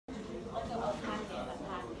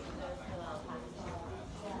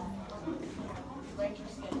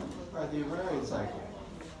the ovarian cycle.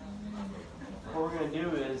 What we're going to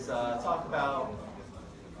do is talk about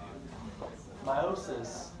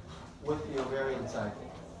meiosis with the ovarian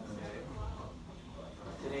cycle.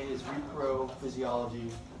 Today is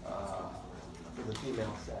reprophysiology for the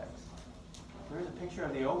female sex. Here's a picture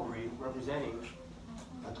of the ovary representing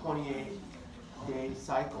a 28-day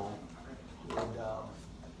cycle. And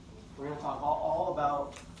we're going to talk all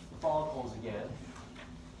about the follicles again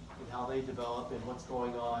and how they develop and what's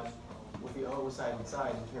going on with the oocyte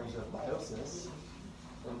inside in terms of meiosis.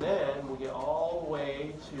 And then we'll get all the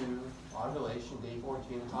way to ovulation, day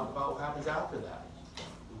 14, and talk about what happens after that,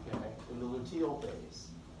 okay, in the luteal phase.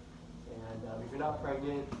 And if you're not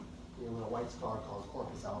pregnant, you're in a white scar called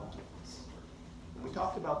corpus albicans. And we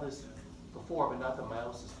talked about this before, but not the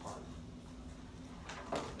meiosis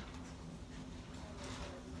part.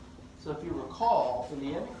 So if you recall, in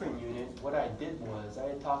the endocrine unit, what I did was I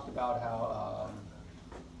had talked about how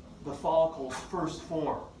the follicles first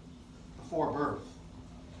form before birth.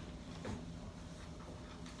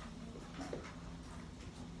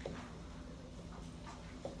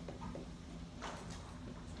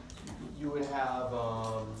 You would have,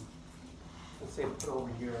 let's say, put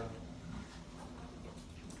over here,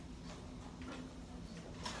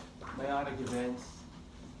 meiotic events.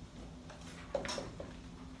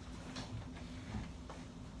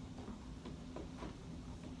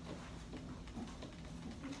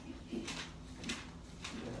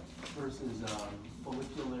 Versus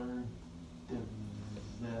follicular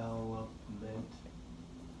development.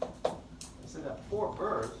 I said that before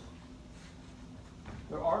birth,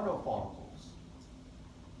 there are no follicles.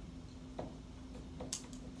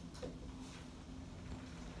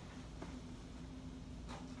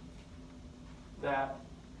 That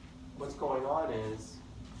what's going on is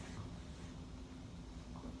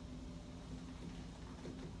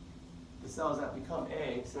the cells that become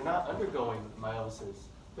eggs, they're not undergoing meiosis.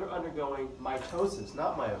 They're undergoing mitosis,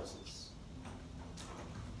 not meiosis.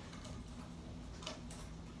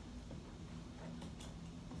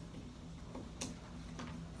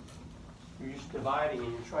 You're just dividing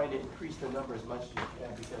and you're trying to increase the number as much as you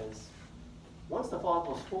can, because once the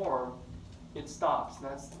follicles form, it stops, and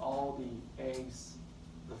that's all the eggs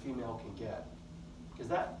the female can get. Because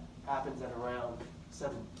that happens at around the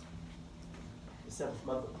seventh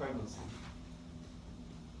month of pregnancy.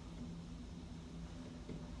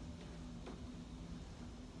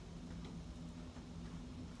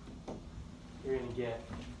 You're going to get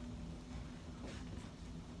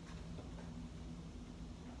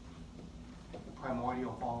the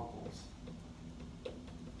primordial follicles.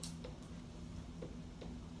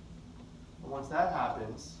 And once that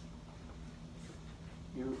happens,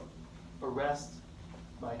 you arrest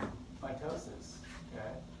mitosis,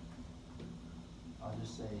 okay? I'll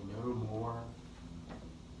just say no more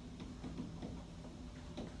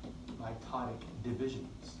mitotic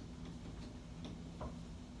divisions.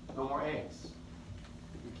 No more eggs.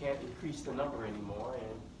 You can't increase the number anymore,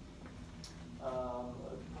 and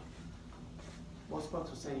most folks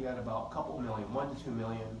will say you got about a couple million, 1 to 2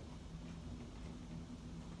 million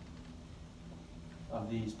of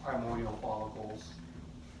these primordial follicles.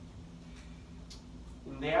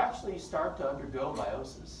 And they actually start to undergo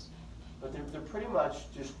meiosis, but they're pretty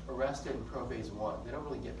much just arrested in prophase 1. They don't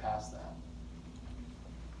really get past that.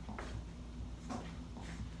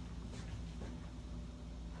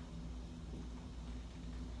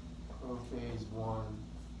 Prophase 1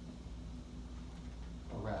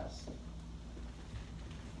 arrest.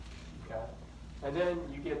 Okay? And then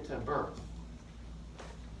you get to birth.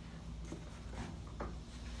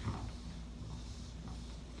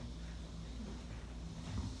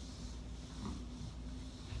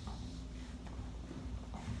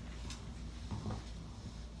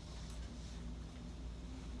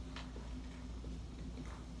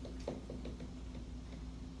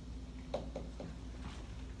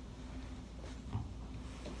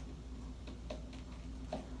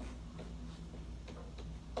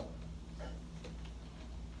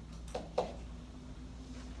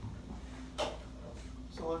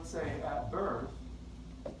 So let's say at birth,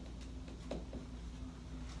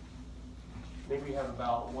 maybe we have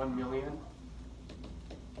about 1 million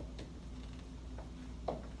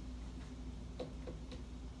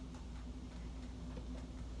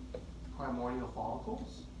primordial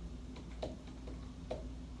follicles.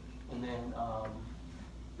 And then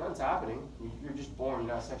nothing's happening. You're just born,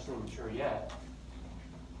 you're not sexually mature yet.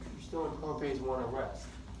 You're still in prophase 1 arrest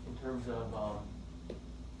in terms of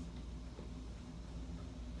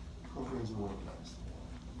prophase 1 arrest.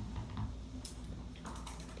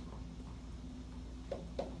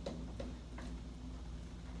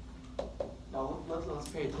 Now let's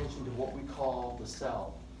let's pay attention to what we call the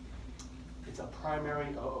cell. It's a primary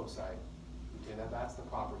oocyte. Okay, that's the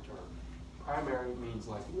proper term. Primary means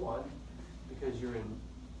like one, because you're in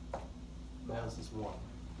meiosis one.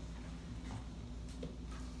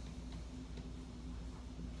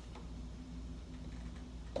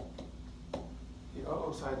 The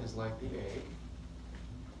oocyte is like the egg.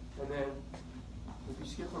 And then, if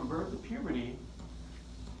you skip from birth to puberty,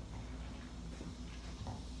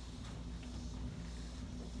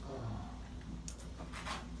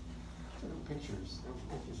 pictures, and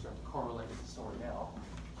if you start to correlate with the story now.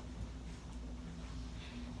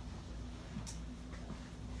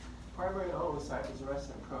 Primary oocyte is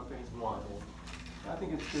arrested in prophase 1. And I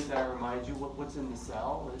think it's good that I remind you what's in the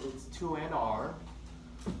cell. It's 2NR,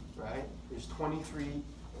 right? There's 23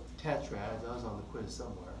 tetrads. That was on the quiz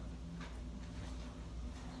somewhere.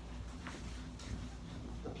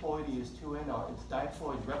 The ploidy is 2NR. It's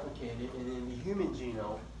diploid replicated, and in the human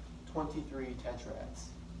genome, 23 tetrads.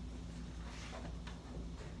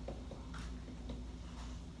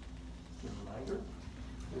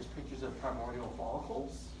 There's pictures of primordial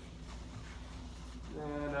follicles.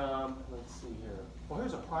 Then, let's see here. Well,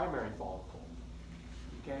 here's a primary follicle.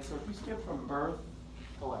 Okay, so if we skip from birth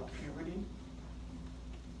to like puberty,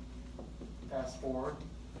 fast forward,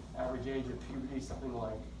 average age of puberty is something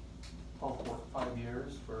like 12.5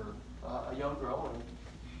 years for a young girl. And,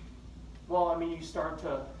 well, I mean, you start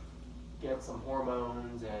to get some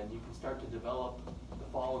hormones and you can start to develop the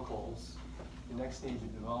follicles. The next stage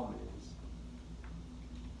of development is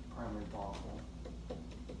primary follicle.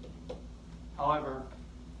 However,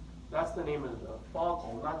 that's the name of the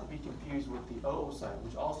follicle, not to be confused with the oocyte,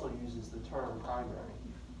 which also uses the term primary.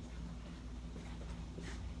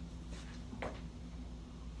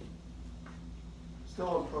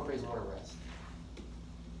 Still in prophase 1 arrest.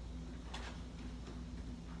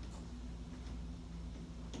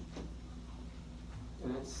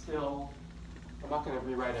 And it's still, I'm not going to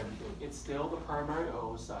rewrite everything, it's still the primary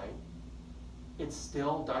oocyte. It's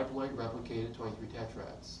still diploid replicated 23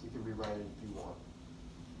 tetrads. You can rewrite it if you want.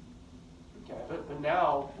 Okay, but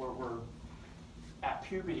now we're at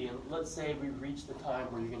puberty, and let's say we reach the time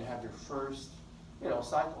where you're going to have your first,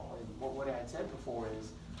 cycle. And what I had said before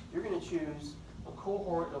is you're going to choose a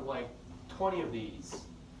cohort of like 20 of these,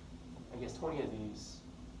 20 of these,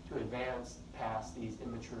 to advance past these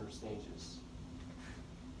immature stages.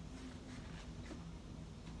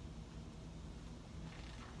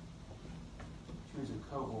 Choose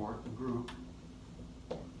a cohort, a group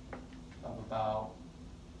of about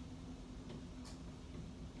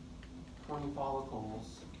 20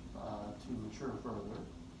 follicles to mature further.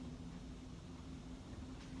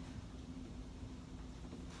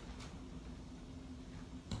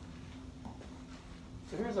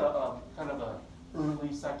 So here's a kind of a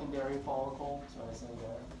early secondary follicle. So I say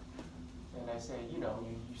there, and I say, you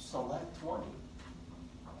select 20.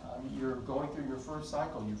 You're going through your first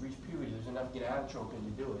cycle, you've reached puberty, there's enough gonadotropin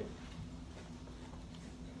to do it.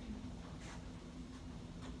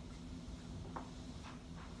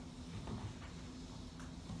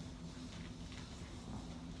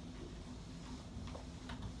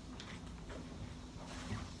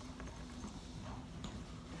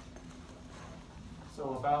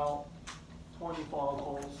 So about 20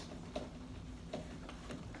 follicles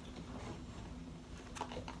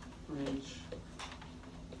reach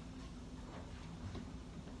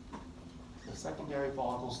the secondary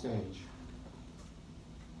follicle stage.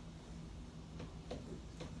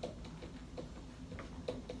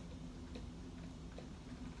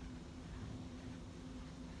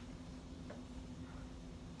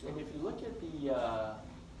 And if you look at the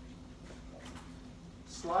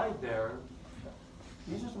slide there,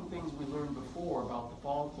 these are some things we learned before about the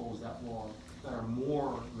follicles that are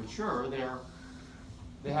more mature.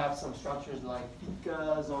 They have some structures like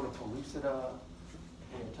theca, zona pellucida,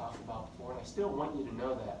 we talked about before, and I still want you to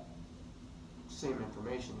know that same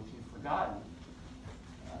information. If you've forgotten,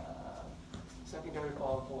 secondary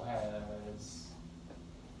follicle has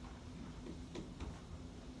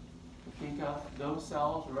the theca. Those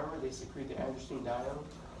cells, remember, they secrete the androstenedione.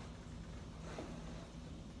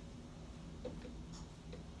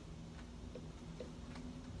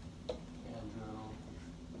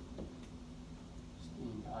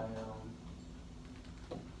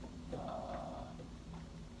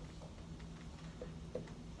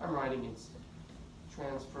 I'm writing it's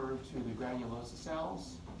transferred to the granulosa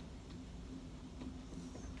cells.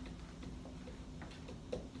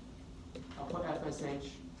 I'll put FSH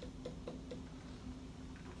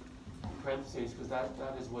in parentheses because that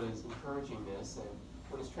is what is encouraging this. And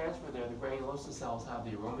when it's transferred there, the granulosa cells have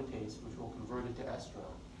the aromatase, which will convert it to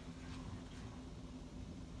estrone.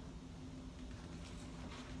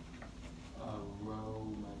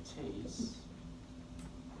 aromatase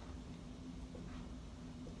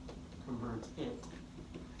converts it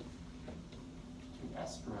to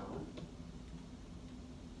estrone.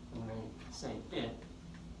 When I say it,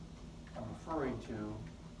 I'm referring to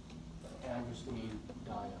the androstenedione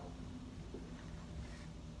diol.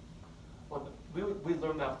 Well, we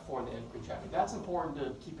learned that before in the endocrine chapter. That's important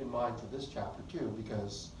to keep in mind for this chapter too,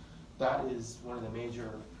 because that is one of the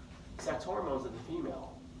major sex hormones of the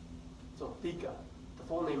female. So theca, the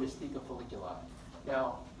full name is theca folliculi.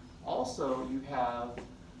 Now, also you have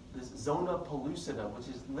this zona pellucida, which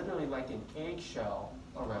is literally like an eggshell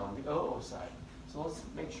around the oocyte. So let's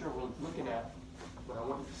make sure we're looking at what I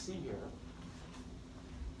want you to see here.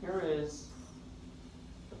 Here is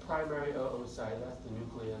the primary oocyte, that's the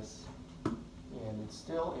nucleus, and it's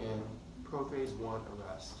still in prophase 1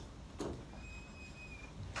 arrest. So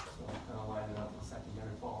I'll kind of line it up with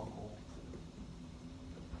secondary follicle.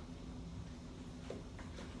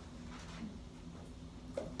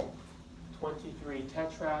 (23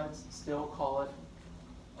 tetrads) still call it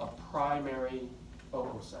a primary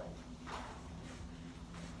oocyte.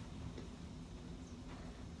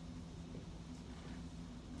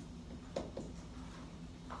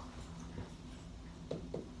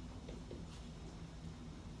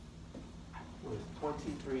 With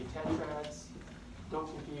 23 tetrads, don't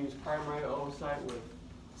confuse primary oocyte with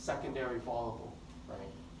secondary follicle, right?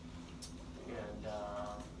 And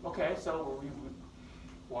okay, so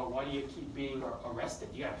well, why do you keep being arrested?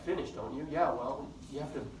 You got to finish, don't you? Yeah, well, you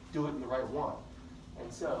have to do it in the right one.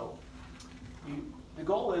 And so the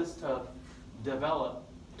goal is to develop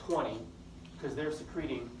 20, because they're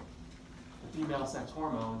secreting the female sex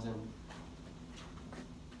hormones, and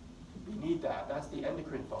you need that. That's the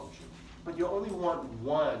endocrine function. But you only want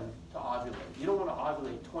one to ovulate. You don't want to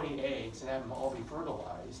ovulate 20 eggs and have them all be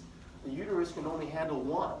fertilized. The uterus can only handle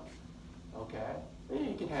one, okay? Maybe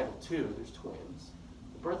you can handle 2, there's twins.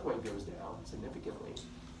 Birth weight goes down significantly,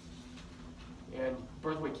 and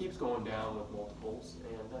birth weight keeps going down with multiples,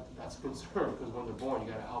 and that's a concern, because when they're born, you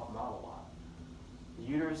got to help them out a lot. The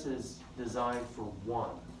uterus is designed for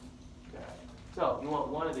one. Okay, so you want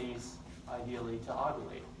one of these ideally to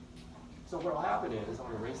ovulate. So what will happen is, I'm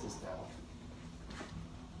going to erase this now.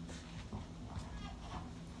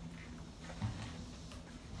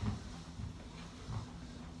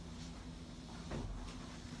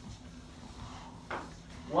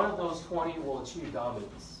 One of those 20 will achieve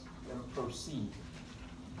dominance and proceed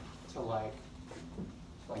to like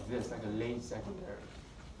this, like a late secondary.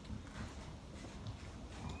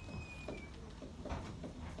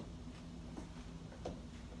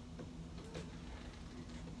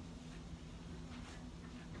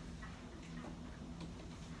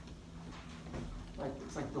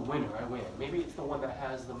 It's like the winner, I win. Maybe it's the one that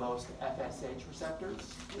has the most FSH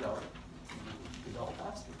receptors, develop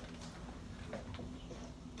faster.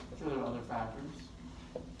 Sure, there are other factors.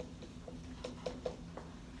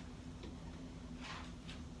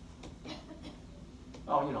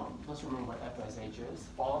 Oh, let's remember what FSH is.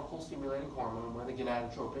 Follicle stimulating hormone, one of the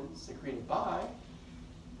gonadotropins secreted by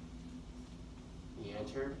the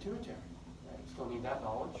anterior pituitary. Right? Still need that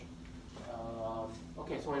knowledge.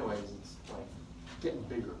 Okay, so anyways, it's like getting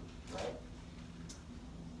bigger, right?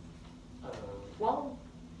 Well,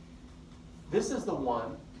 this is the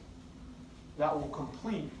one that will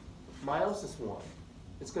complete meiosis 1.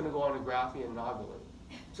 It's going to go on to graphene and ovulate.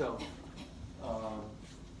 So,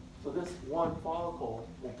 so this one follicle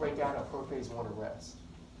will break out of prophase 1 arrest.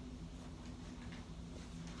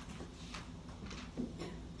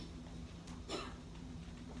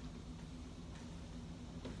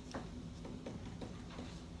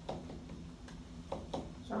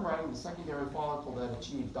 So I'm writing the secondary follicle that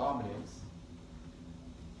achieves dominance.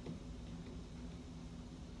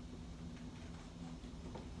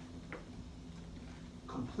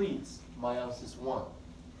 Completes meiosis 1.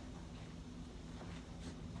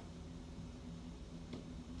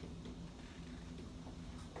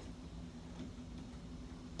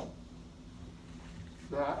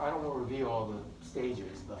 Now, I don't want to reveal all the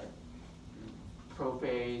stages, but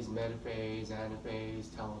prophase, metaphase, anaphase,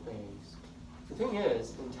 telophase. The thing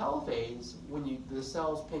is, in telophase, when the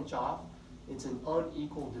cells pinch off, it's an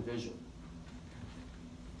unequal division.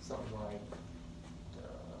 Something like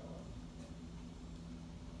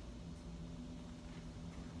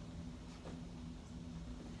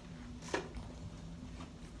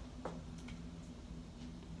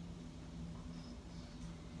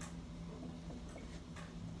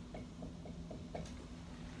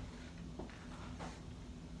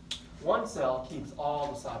one cell keeps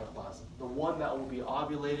all the cytoplasm, the one that will be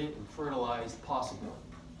ovulated and fertilized possibly.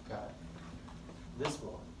 Okay, this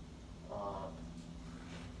one.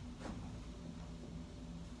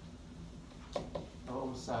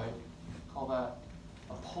 oocyte. Call that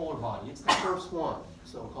a polar body. It's the first one,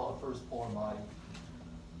 so we'll call it first polar body.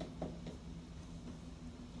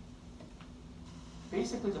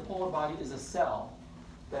 Basically, the polar body is a cell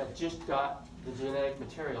that just got the genetic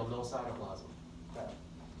material, no cytoplasm. Okay.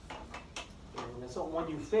 And so when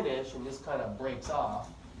you finish, and this kind of breaks off,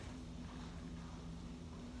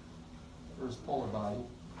 first polar body,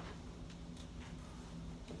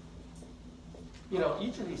 you know,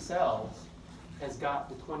 each of these cells has got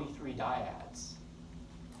the 23 dyads.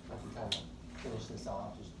 I can kind of finish this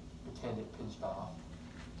off, just pretend it pinched off.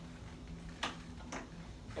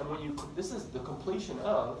 And when you, this is the completion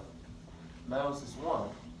of meiosis 1.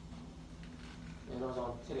 And it was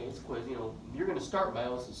on today's quiz, you know, you're going to start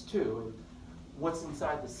meiosis 2. And what's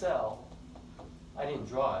inside the cell, I didn't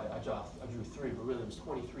draw it, I drew 3, but really there's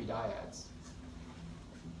 23 dyads.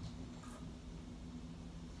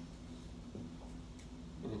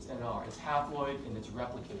 And it's NR, it's haploid and it's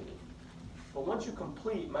replicated. But once you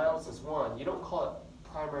complete meiosis 1, you don't call it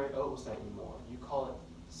primary oocyte anymore. You call it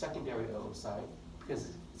secondary oocyte because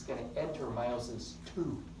it's going to enter meiosis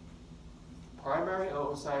 2. Primary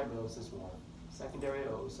oocyte, meiosis 1. Secondary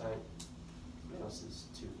oocyte, meiosis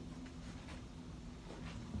 2.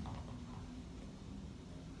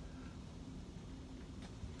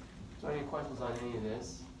 So any questions on any of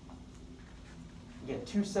this? You get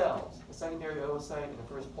 2 cells, a secondary oocyte and a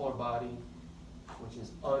first polar body, which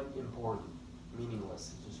is unimportant,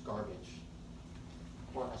 meaningless, it's just garbage.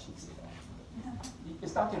 Well, I should say that.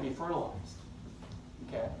 It's not going to be fertilized.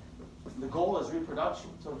 Okay? The goal is reproduction.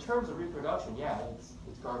 So in terms of reproduction, yeah,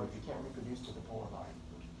 it's garbage. You can't reproduce to the polar body.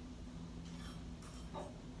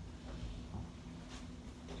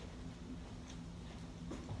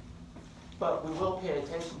 But we will pay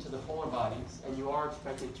attention to the polar bodies, and you are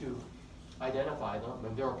expected to identify them,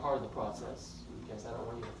 and they're a part of the process, because I don't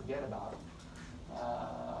want you to forget about it.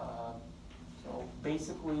 So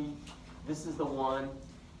basically, this is the one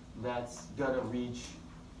that's going to reach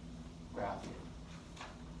graphene.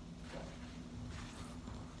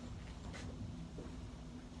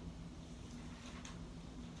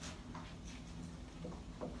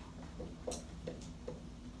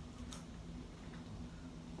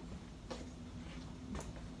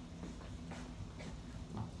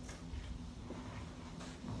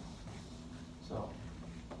 So,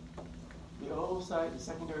 the oocyte, the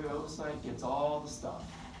secondary oocyte gets all the stuff.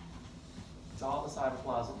 It's all the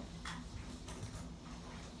cytoplasm.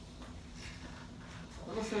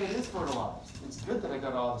 Let's say it is fertilized. It's good that I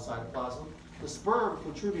got all the cytoplasm. The sperm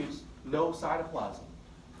contributes no cytoplasm.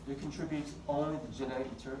 It contributes only the genetic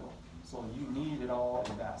material. So you need it all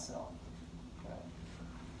in that cell. Okay.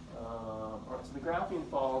 All right, so the graphene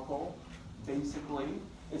follicle, basically,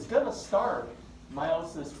 is going to start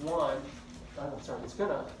meiosis 1. It's going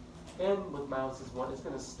to end with meiosis 1. It's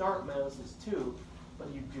going to start meiosis 2, but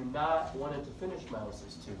you do not want it to finish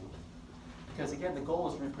meiosis 2. Because again, the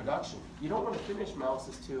goal is reproduction. You don't want to finish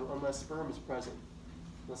meiosis 2 unless sperm is present.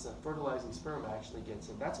 Unless a fertilizing sperm actually gets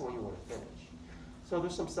in. That's when you want to finish. So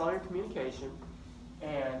there's some cellular communication,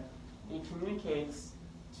 and it communicates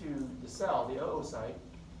to the cell, the oocyte,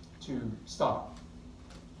 to stop.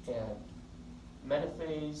 And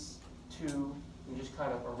metaphase 2, you're just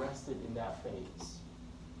kind of arrested in that phase.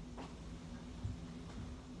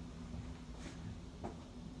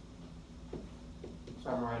 So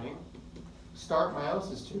I'm writing, start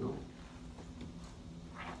meiosis 2.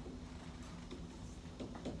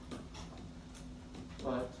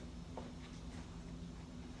 But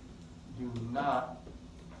do not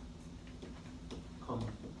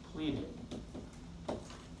complete it.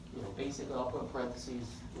 You know, basically, I'll put parentheses,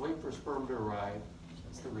 wait for sperm to arrive.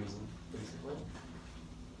 That's the reason, basically.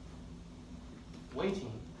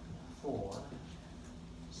 Waiting for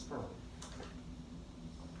sperm.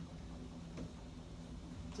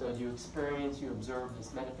 So you observe this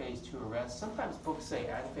metaphase 2 arrest. Sometimes books say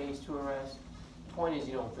anaphase 2 arrest. The point is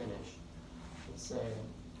you don't finish. Let's say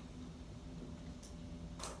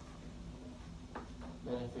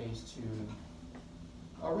metaphase 2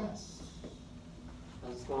 arrest.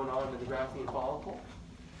 That's going on in the graphene follicle.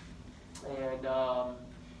 And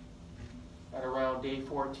at around day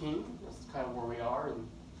 14, that's kind of where we are in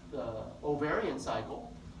the ovarian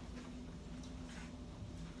cycle,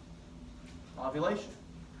 ovulation.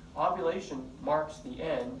 Ovulation marks the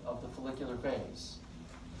end of the follicular phase.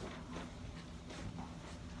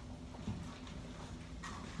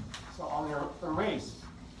 So I'm going to erase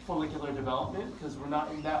follicular development because we're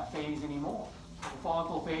not in that phase anymore. The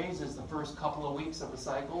follicle phase is the first couple of weeks of the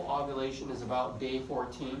cycle. Ovulation is about day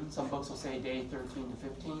 14. Some books will say day 13 to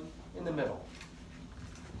 15, in the middle.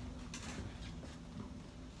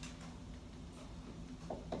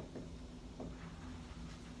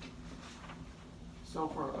 So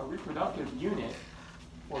for a reproductive unit,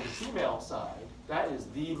 for the female side, that is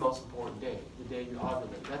the most important day, the day you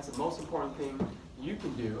ovulate. That's the most important thing you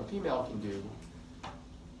can do, a female can do,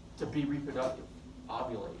 to be reproductive,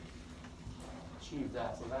 ovulate, achieve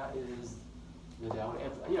that. So that is the day.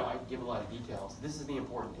 You know, I give a lot of details. This is the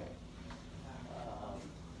important day.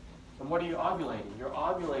 And what are you ovulating? You're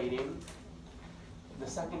ovulating the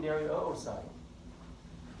secondary oocyte.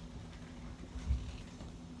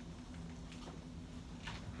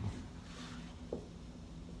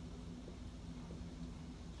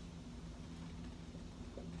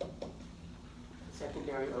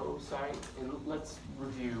 Secondary oocyte, and let's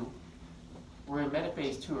review. We're in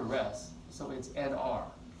metaphase 2 arrest, so it's NR,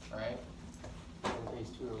 all right?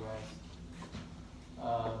 Metaphase 2 arrest.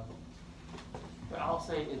 But I'll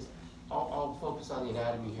say it's, I'll focus on the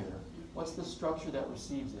anatomy here. What's the structure that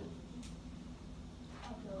receives it?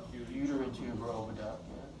 Uterine tube or oviduct.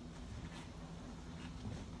 Yeah.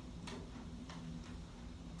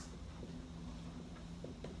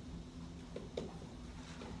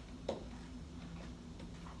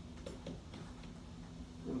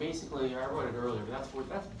 And basically, I wrote it earlier, but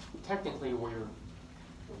that's technically where you're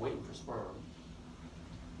waiting for sperm.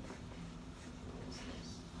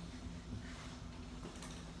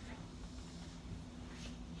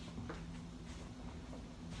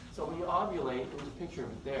 So when you ovulate, there's a picture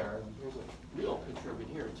of it there, and here's a real picture of it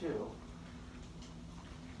here too.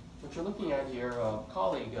 What you're looking at here, a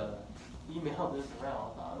colleague emailed this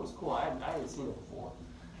around. I thought it was cool. I hadn't seen it before.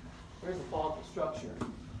 Here's the follicle structure,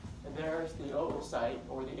 and there's the oocyte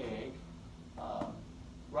or the egg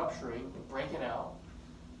rupturing, breaking out.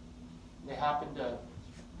 They happened to,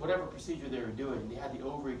 whatever procedure they were doing, they had the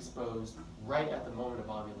ovary exposed right at the moment of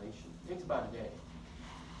ovulation. It takes about a day.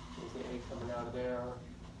 There's the egg coming out of there.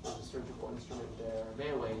 There's a surgical instrument there. But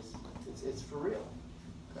anyways, it's for real.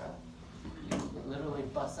 Okay? It literally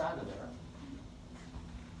busts out of there.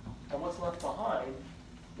 And what's left behind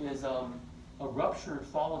is a ruptured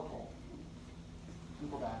follicle.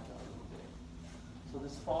 Go back a little bit. So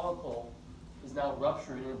this follicle is now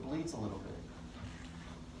ruptured and it bleeds a little bit.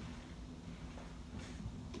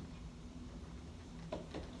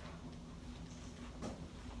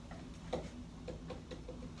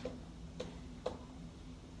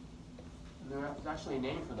 There's actually a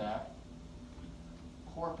name for that.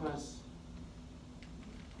 Corpus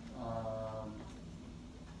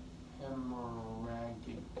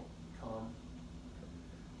hemorrhagicum.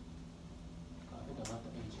 I think I left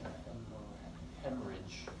the H out.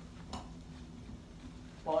 Hemorrhage.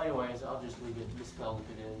 Well, anyways, I'll just leave it misspelled if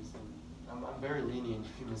it is. And I'm very lenient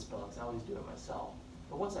if you misspell it, 'cause I always do it myself.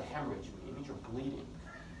 But what's a hemorrhage mean? It means you're bleeding.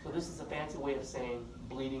 So this is a fancy way of saying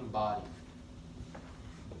bleeding body.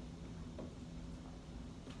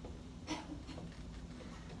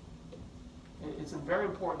 It's very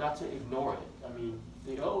important not to ignore it. I mean,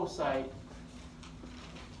 the oocyte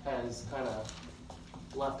has kind of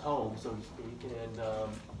left home, so to speak, and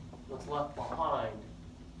what's left behind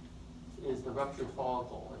is the ruptured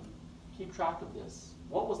follicle. And keep track of this.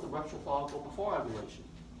 What was the ruptured follicle before ovulation?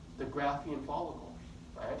 The Graafian follicle,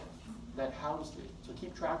 right? That housed it. So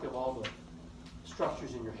keep track of all the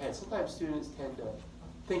structures in your head. Sometimes students tend to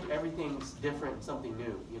think everything's different, something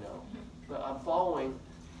new, you know. But I'm following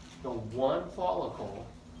the one follicle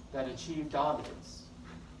that achieved dominance.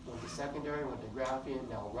 Went to secondary, went to Graafian,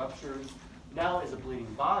 now ruptured, now is a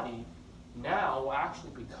bleeding body, now will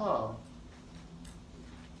actually become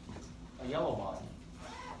a yellow body.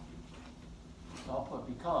 So I'll put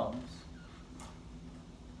becomes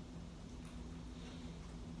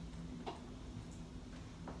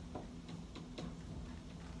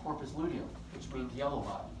corpus luteum, which means yellow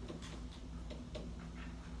body.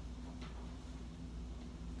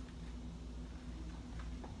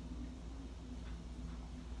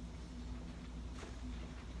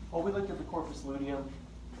 Well, we looked at the corpus luteum.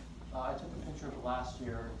 I took a picture of it last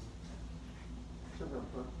year.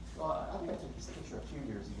 I think I took this picture a few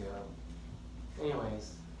years ago.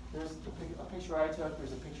 Anyways, there's a picture I took.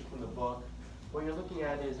 There's a picture from the book. What you're looking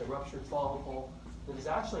at is a ruptured follicle. It is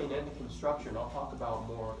actually an endocrine structure, and I'll talk about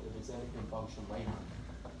more of its endocrine function later.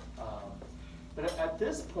 But at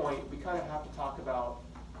this point, we kind of have to talk about,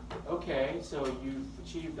 okay, so you've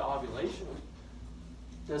achieved ovulation.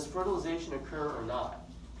 Does fertilization occur or not?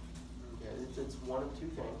 It's one of two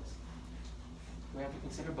things. We have to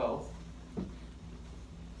consider both.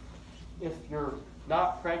 If you're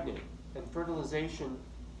not pregnant and fertilization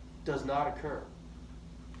does not occur,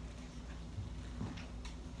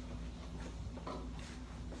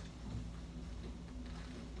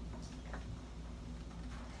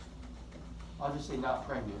 I'll just say not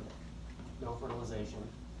pregnant, no fertilization.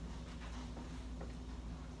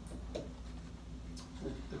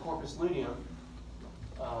 the corpus luteum.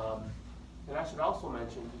 And I should also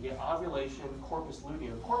mention, you get ovulation, corpus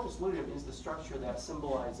luteum. Corpus luteum is the structure that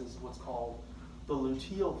symbolizes what's called the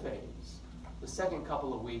luteal phase, the second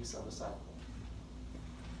couple of weeks of a cycle.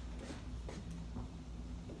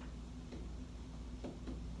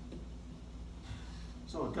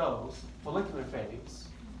 So it goes follicular phase,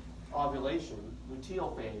 ovulation,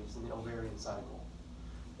 luteal phase in the ovarian cycle.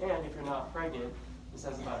 And if you're not pregnant, this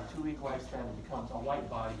has about a 2-week lifespan and becomes a white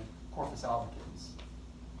body corpus albicans.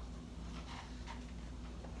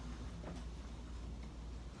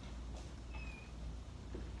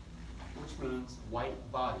 Which means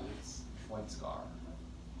white body, it's white scar.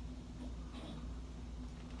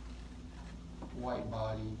 White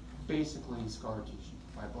body, basically scar tissue,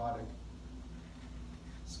 fibrotic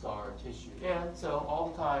scar tissue. And so all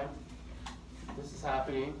the time, this is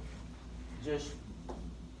happening,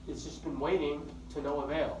 it's just been waiting to no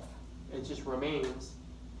avail. It just remains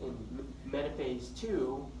in metaphase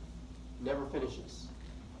 2, never finishes.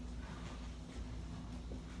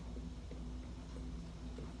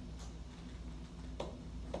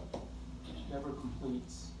 Never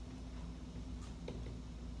completes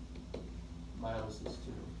meiosis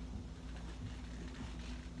 2.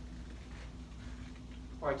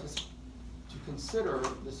 All right, to consider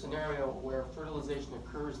the scenario where fertilization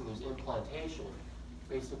occurs and there's implantation,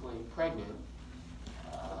 basically pregnant,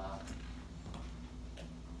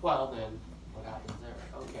 well then, what happens there?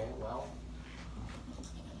 Okay, well,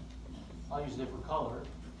 I'll use a different color.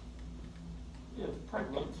 If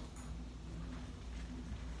pregnant,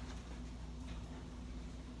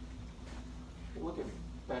 we'll look at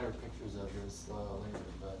better pictures of this later,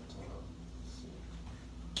 but let's see.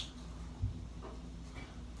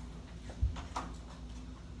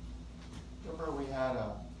 Remember we had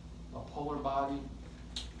a polar body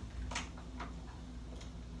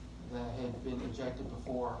that had been injected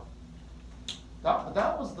before.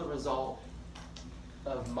 That was the result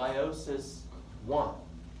of meiosis 1.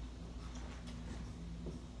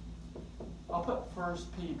 I'll put first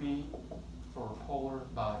PB for polar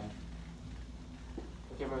body.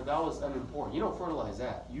 Okay, remember that was unimportant. You don't fertilize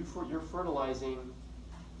that. You're fertilizing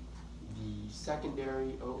the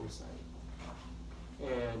secondary oocyte.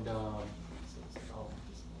 And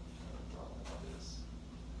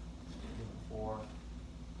before.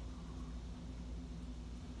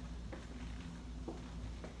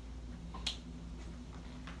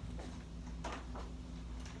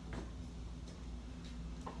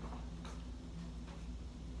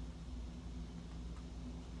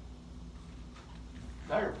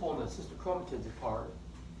 Now you're pulling the sister chromatids apart.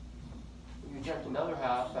 You inject another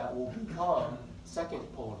half that will become second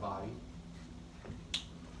polar body.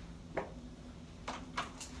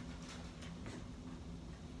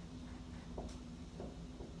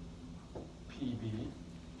 PB.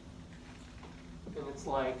 And it's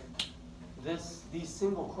like these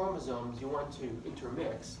single chromosomes you want to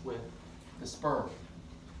intermix with the sperm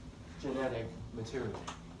genetic material.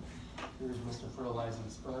 Here's Mr. Fertilizing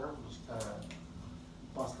sperm, just kind of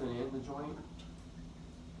busting in the joint.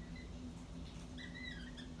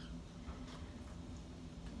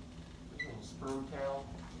 Sperm tail.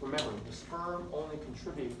 Remember, the sperm only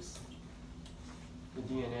contributes the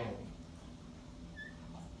DNA.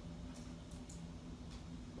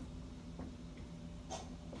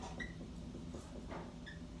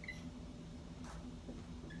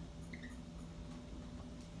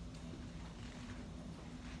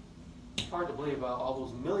 It's hard to believe about all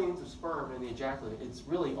those millions of sperm in the ejaculate. It's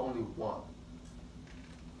really only one.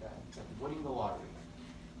 Okay, it's like winning the lottery.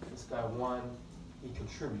 This guy won, he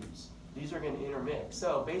contributes. These are going to intermix.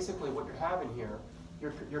 So basically what you're having here,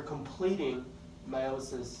 you're completing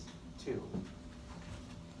meiosis 2.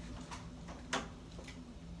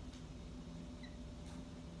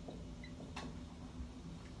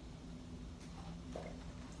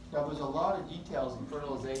 Now there's a lot of details in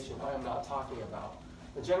fertilization I am not talking about.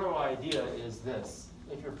 The general idea is this.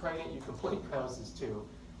 If you're pregnant, you complete meiosis 2.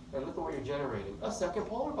 And look at what you're generating. A second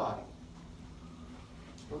polar body.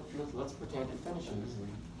 Let's pretend it finishes and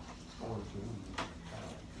forward through.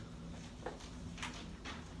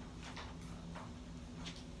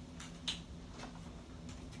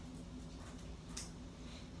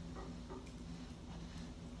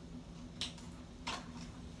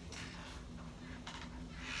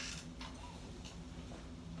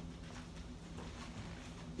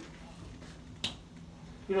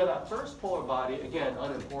 You know, that first polar body, again,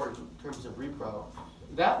 unimportant in terms of repro,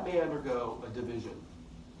 that may undergo a division,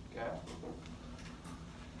 okay?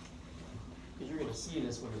 Because you're going to see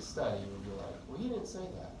this when you study, and you're like, well, he didn't say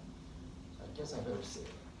that. I guess I better say it.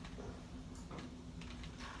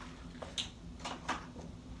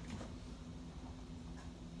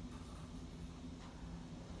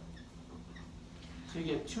 So you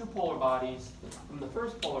get two polar bodies from the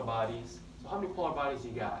first polar bodies. So how many polar bodies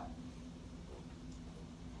you got?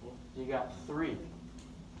 You got 3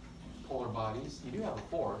 polar bodies. You do have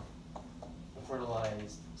a 4th, a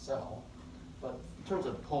fertilized cell. But in terms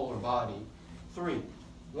of polar body, 3.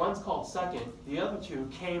 One's called second. The other 2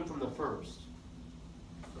 came from the first.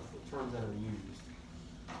 That's the terms that are used.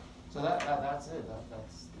 So that's it. That's the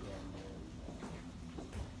end there.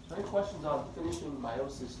 So any questions on finishing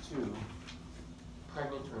meiosis 2,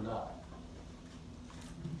 pregnant or not?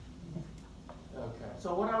 Okay.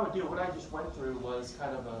 So what I would do, what I just went through was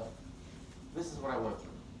kind of this is what I went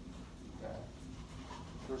through. Okay.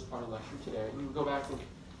 First part of the lecture today. And you can go back and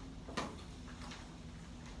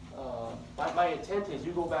my intent is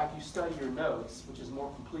you go back, you study your notes, which is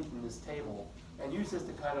more complete than this table, and use this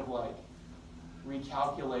to kind of like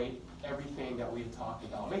recalculate everything that we've talked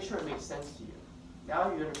about. Make sure it makes sense to you.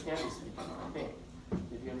 Now you understand this, I think.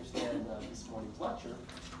 If you understand this morning's lecture,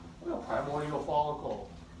 primordial follicle.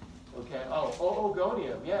 Okay,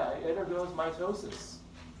 oogonium, yeah, it undergoes mitosis,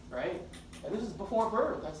 right? And this is before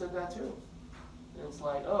birth, I said that too. And it's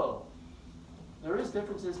like, oh, there is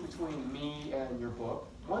differences between me and your book.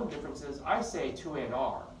 One difference is I say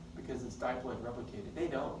 2NR because it's diploid replicated. They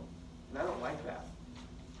don't, and I don't like that.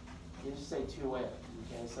 They just say 2N,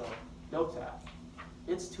 okay? So note that.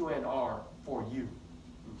 It's 2NR for you,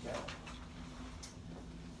 okay?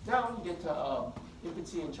 Now you get to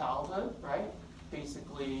infancy and childhood, right?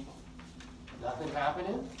 Basically, nothing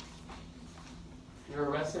happening. You're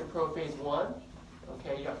arrested in prophase 1.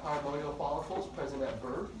 Okay, you got primordial follicles present at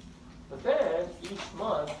birth. But then, each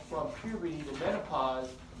month, from puberty to menopause,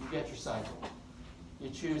 you get your cycle. You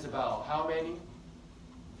choose about how many?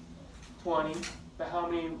 20. But how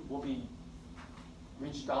many will be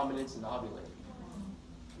reach dominance and ovulate?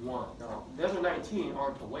 1. Now, the other 19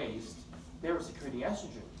 aren't the waste. They were secreting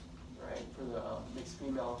estrogen, right, for the mixed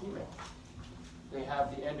female and female. They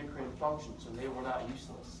have the endocrine function, so they were not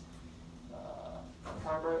useless.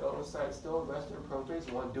 Primary oocyte still arrested in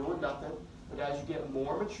prophase 1, doing nothing. But as you get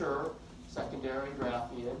more mature, secondary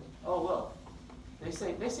Graphian, oh look, they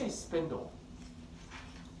say spindle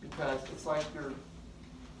because it's like you're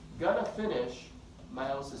gonna finish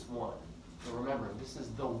meiosis 1. So remember, this is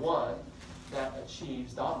the one that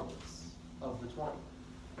achieves dominance of the 20.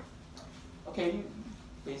 Okay,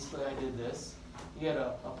 basically I did this. You get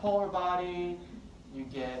a polar body, you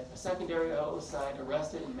get a secondary oocyte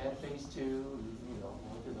arrested in metaphase 2, you know,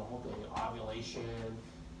 we'll do the whole thing, ovulation,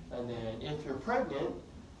 and then if you're pregnant,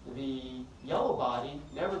 the yellow body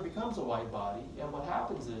never becomes a white body, and what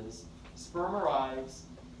happens is sperm arrives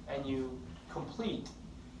and you complete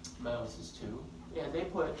meiosis 2, and they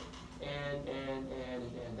put and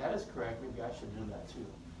that is correct, maybe I should do that too.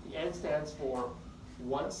 The N stands for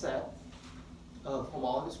one set of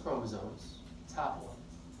homologous chromosomes, it's haploid.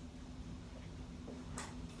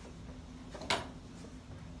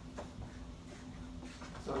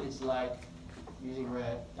 So it's like using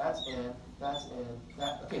red, that's N, that,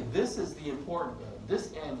 okay, this is the important N,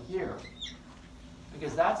 this N here,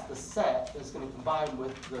 because that's the set that's going to combine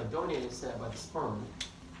with the donated set by the sperm.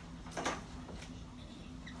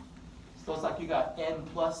 So it's like you got N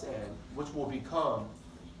plus N, which will become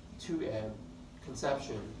 2N,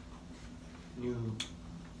 conception, new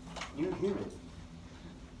human. N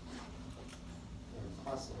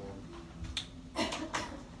plus N.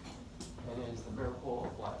 And it is the miracle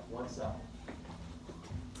of life, one cell.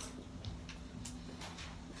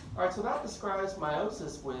 All right, so that describes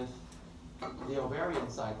meiosis with the ovarian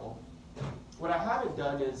cycle. What I haven't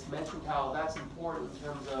done is mentioned how that's important in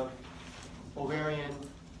terms of ovarian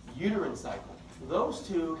uterine cycle. Those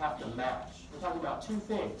two have to match. We're talking about two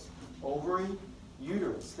things, ovary,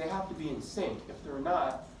 uterus. They have to be in sync. If they're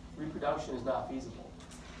not, reproduction is not feasible.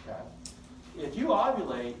 Okay? If you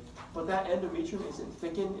ovulate, but that endometrium isn't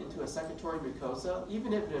thickened into a secretory mucosa,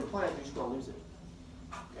 even if it implants, you're just going to lose it.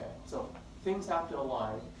 Okay? So things have to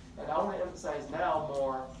align. And I want to emphasize now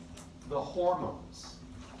more the hormones.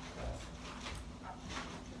 Okay?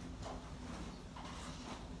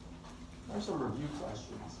 There's some review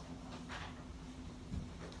questions.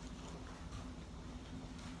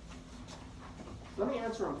 Let me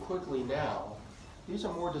answer them quickly now. These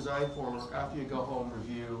are more designed for after you go home,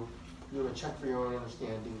 review, do a check for your own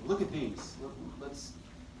understanding. Look at these. Let's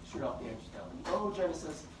shoot off the answers now.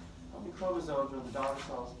 Oogenesis, how many chromosomes are the daughter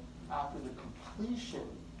cells after the completion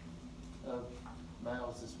of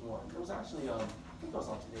meiosis 1? It was actually, I think it was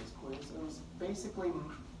on today's quiz. It was basically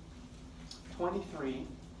 23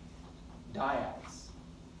 dyads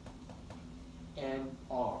and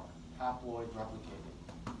R, haploid replicated.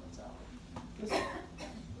 That's how.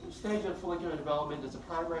 This stage of follicular development does a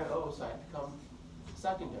primary oocyte become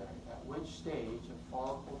secondary? At which stage of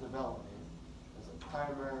follicle development does a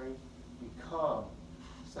primary become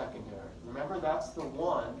secondary? Remember, that's the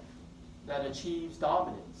one that achieves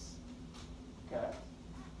dominance. Okay?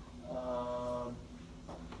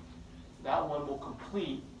 That one will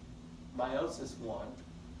complete meiosis 1,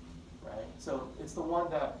 right? So it's the one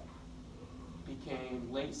that became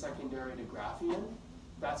late secondary to Graafian.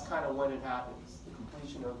 That's kind of when it happens, the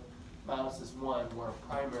completion of meiosis 1, where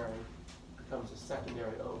primary becomes a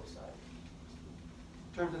secondary oocyte.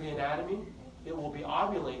 In terms of the anatomy, it will be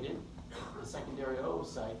ovulated, the secondary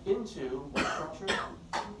oocyte, into what structure?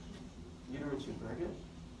 Uterine tube. Very good.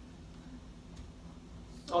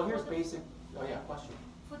 Oh, here's basic. Oh yeah, question.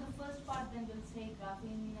 For the first part, then we'll say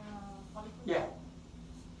Graafian follicle. Yeah.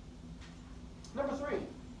 Number 3,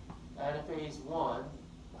 anaphase 1.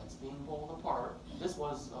 That's being pulled apart. This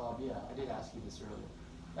was, yeah, I did ask you this earlier.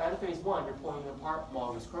 Anaphase 1, you're pulling apart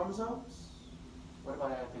homologous chromosomes. What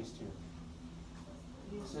about anaphase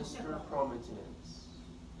 2? Sister chromatids.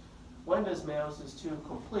 When does meiosis 2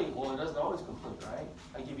 complete? Well, it doesn't always complete, right?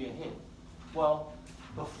 I give you a hint. Well,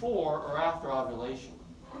 before or after ovulation?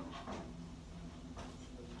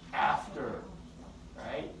 After,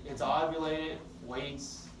 right? It's ovulated,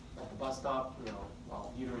 waits at the bus stop, you know,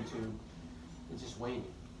 well, uterine tube. It's just waiting.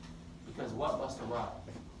 Because what must arrive?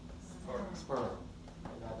 Sperm.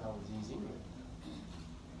 That was easy.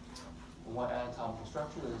 What anatomical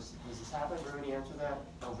structure does this happen? We're going to answer that.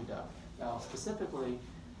 Oviduct. Now, specifically,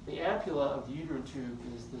 the ampulla of the uterine tube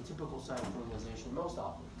is the typical site of fertilization most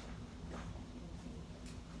often.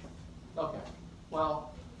 Okay.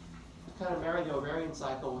 Well, to kind of marry the ovarian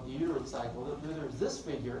cycle with the uterine cycle, there's this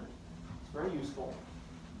figure. It's very useful.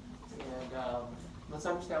 And let's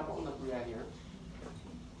understand what we're looking at here.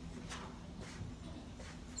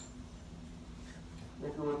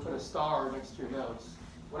 If you want to put a star next to your notes,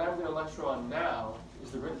 what I'm going to lecture on now is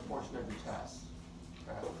the written portion of your test.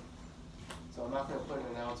 Okay? So I'm not going to put an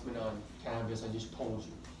announcement on Canvas, I just told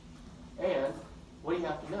you. And what do you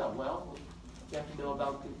have to know? Well, you have to know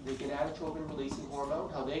about the gonadotropin releasing hormone,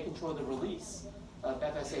 how they control the release of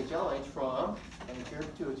FSH-LH from anterior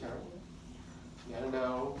pituitary. You got to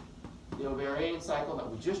know the ovarian cycle that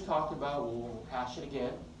we just talked about. We'll hash it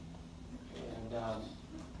again. And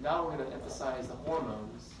now we're going to emphasize the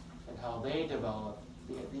hormones and how they develop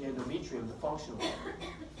the endometrium, the functional one.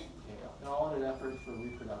 Okay, all in an effort for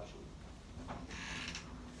reproduction.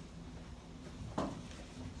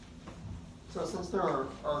 So since there are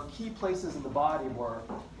key places in the body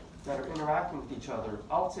that are interacting with each other,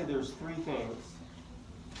 I would say there's 3 things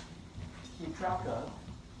to keep track of.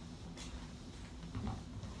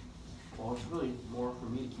 Well, it's really more for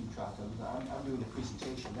me to keep track of. I'm doing the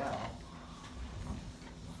presentation now.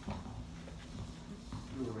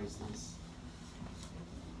 Let me erase this.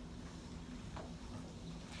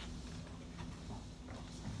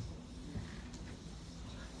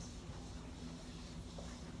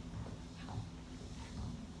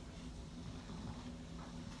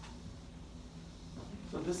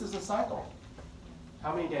 So this is a cycle.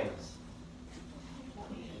 How many days?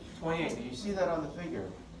 28. You see that on the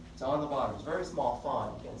figure. It's on the bottom. It's very small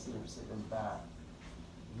font. You can't see it sitting in the back.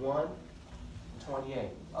 1, 28.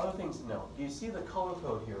 Other things to note. Do you see the color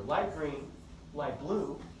code here? Light green, light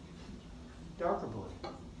blue, darker blue.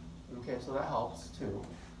 Okay, so that helps too.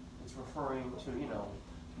 It's referring to, you know,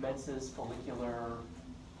 menses, follicular,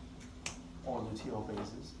 or luteal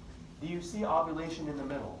phases. Do you see ovulation in the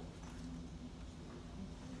middle?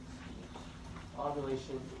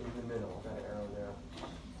 Ovulation in the middle, that arrow there.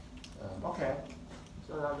 Okay,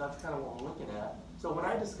 so that's kind of what we're looking at. So when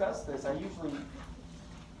I discuss this, I usually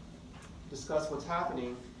discuss what's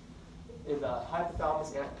happening in the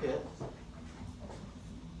hypothalamus ant pit.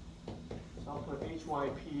 So I'll put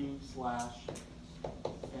HYP/ant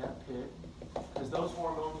pit, because those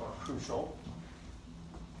hormones are crucial.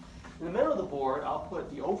 In the middle of the board, I'll put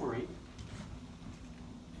the ovary.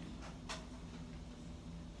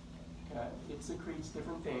 Okay, it secretes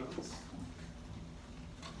different things,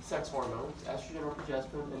 sex hormones, estrogen or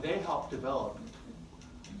progesterone, and they help develop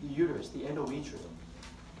the uterus, the endometrium.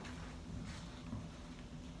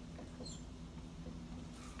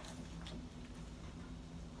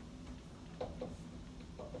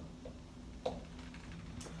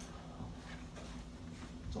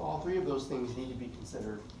 So all 3 of those things need to be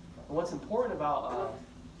considered. And what's important about,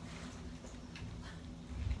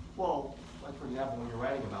 well, like for example, when you're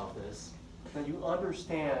writing about this, that you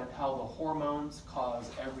understand how the hormones cause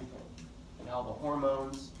everything, and how the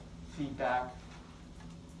hormones feed back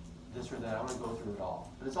this or that. I'm going to go through it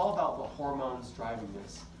all. But it's all about the hormones driving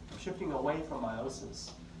this. I'm shifting away from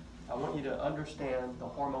meiosis. I want you to understand the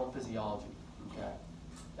hormone physiology, okay?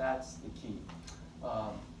 That's the key.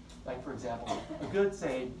 Like for example, a good,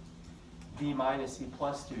 say, B minus, C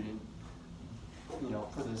plus student,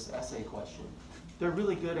 for this essay question, they're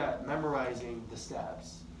really good at memorizing the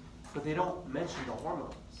steps, but they don't mention the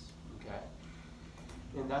hormones, okay?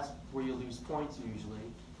 And that's where you lose points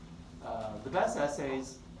usually. The best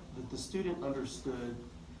essays, the student understood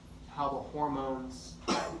how the hormones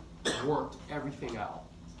worked everything out.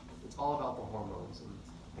 It's all about the hormones, and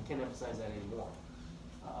I can't emphasize that anymore.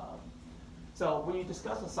 So when you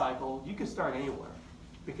discuss a cycle, you can start anywhere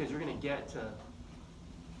because you're going to get to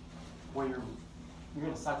where you're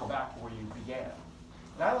going to cycle back to where you began.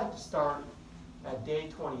 And I like to start at day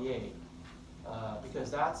 28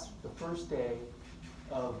 because that's the first day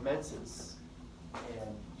of menses,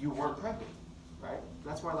 and you weren't pregnant, right?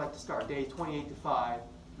 That's where I like to start, day 28 to 5,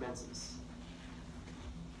 menses.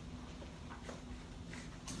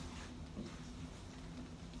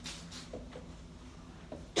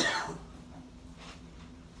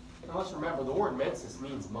 Now let's remember, the word menses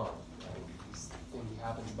means month, right? This thing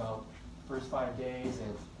happens about the first 5 days,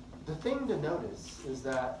 and the thing to notice is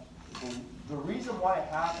that the reason why it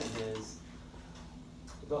happened is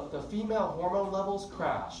the female hormone levels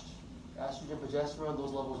crashed. Estrogen, progesterone,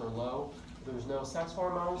 those levels are low. There's no sex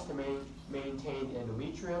hormones to maintain the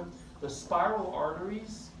endometrium. The spiral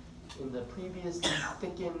arteries in the previously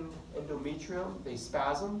thickened endometrium, they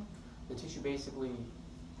spasm. The tissue basically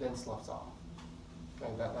then sloughs off.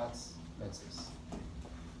 Okay, that's menses.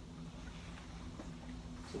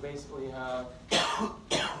 So basically you have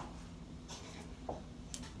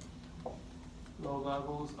low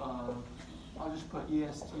levels of, I'll just put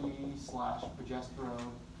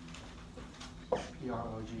EST/progesterone,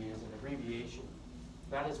 PROG as an abbreviation.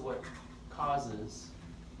 That is what causes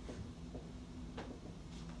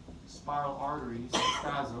spiral arteries to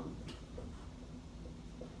spasm.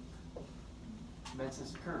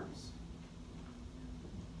 Menses occurs.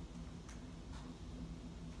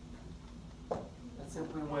 That's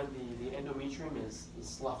simply when the endometrium is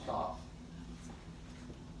sloughed off.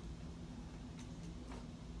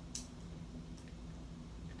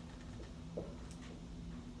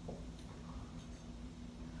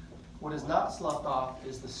 What is not sloughed off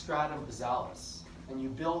is the stratum basalis, and you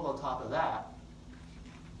build on top of that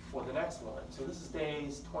for the next one. So this is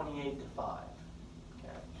days 28 to 5.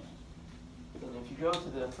 Okay. And if you go to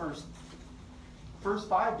the first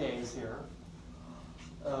 5 days here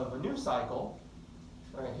of a new cycle,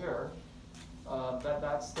 right here,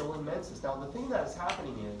 that's still in menses. Now the thing that is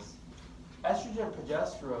happening is estrogen and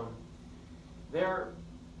progesterone,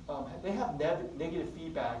 they have negative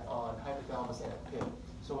feedback on hypothalamus and pit.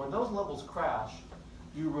 So when those levels crash,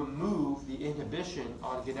 you remove the inhibition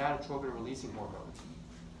on gonadotropin releasing hormone.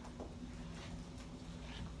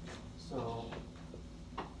 So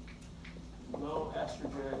low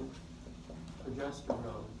estrogen,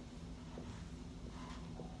 progesterone,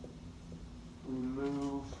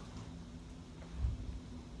 remove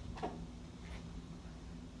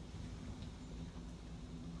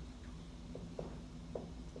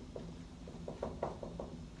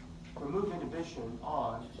inhibition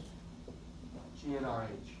on GnRH.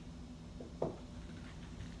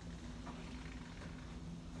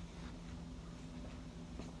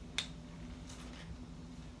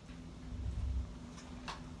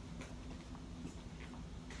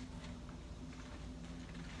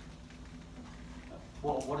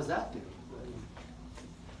 Well, what does that do? You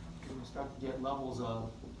start to get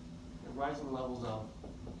rising levels of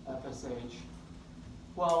FSH.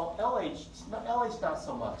 Well, LH not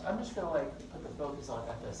so much. I'm just going to put the focus on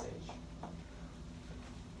FSH.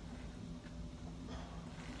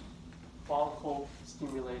 Follicle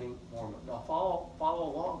stimulating hormone. Now follow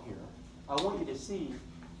along here. I want you to see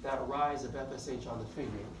that rise of FSH on the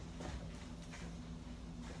figure.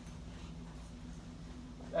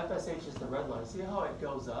 FSH is the red line. See how it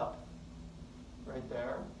goes up right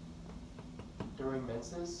there during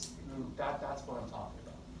menses? I mean, that's what I'm talking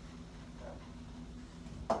about.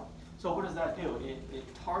 Okay. So what does that do? It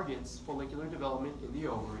targets follicular development in the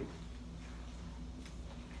ovary.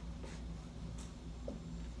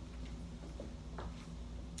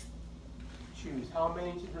 Choose how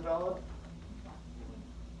many to develop?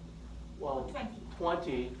 Well,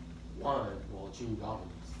 21 will achieve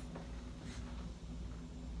dominance.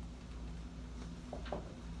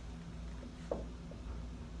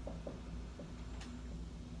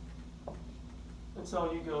 And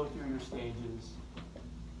so you go through your stages.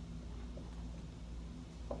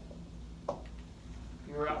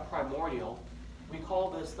 You're at primordial. We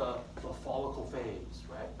call this the follicle phase,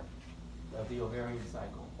 right? Of the ovarian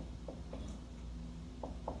cycle.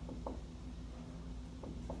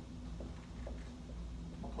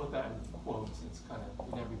 put that in quotes. It's kind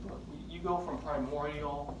of in every book. You go from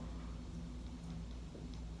primordial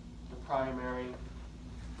to primary,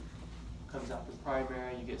 comes up to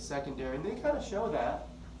primary, you get secondary, and they kind of show that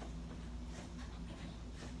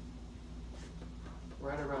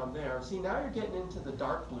right around there. See, now you're getting into the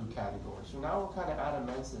dark blue category. So now we're kind of out of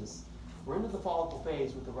menses. We're into the follicle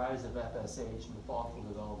phase with the rise of FSH and the follicle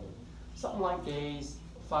development. Something like days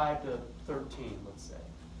 5 to 13, let's say.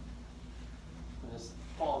 In this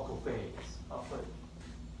follicle phase, I'll put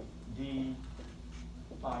D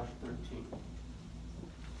 5 to 13.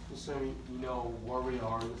 Just so you know where we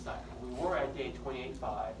are in the cycle. We were at day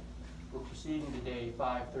 28.5. We're proceeding to day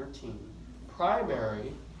 5.13.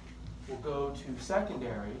 Primary will go to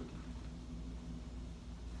secondary.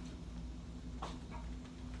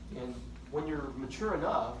 And when you're mature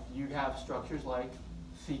enough, you have structures like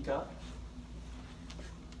theca.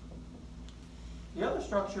 The other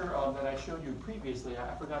structure that I showed you previously,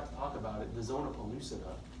 I forgot to talk about it, the zona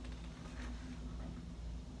pellucida.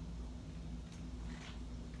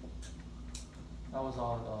 That was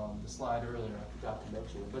on the slide earlier, I forgot to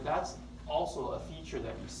mention it. But that's also a feature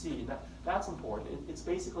that you see. That's important. It's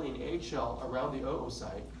basically an eggshell around the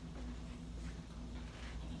oocyte.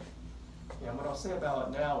 And what I'll say about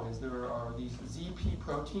it now is there are these ZP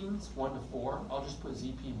proteins, 1 to 4. I'll just put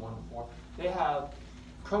ZP 1 to 4. They have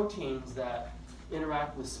proteins that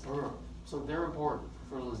interact with sperm. So they're important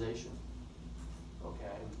for fertilization. Okay,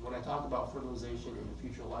 and when I talk about fertilization in a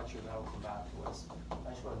future lecture, that will come back to us. I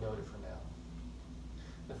just want to note it for now.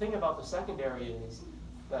 The thing about the secondary is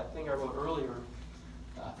that thing I wrote earlier,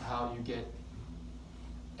 how you get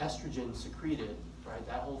estrogen secreted, right?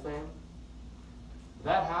 That whole thing.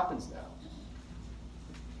 That happens now.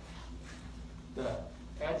 The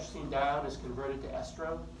androstenedione is converted to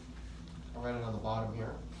estrone. I'll write it on the bottom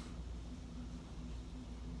here.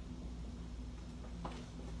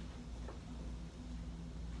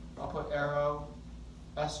 I'll put arrow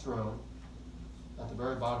estrone at the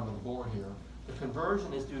very bottom of the board here. The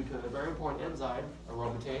conversion is due to a very important enzyme,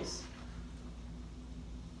 aromatase.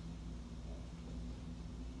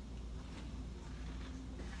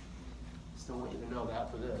 Still want you to know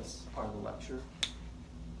that for this part of the lecture.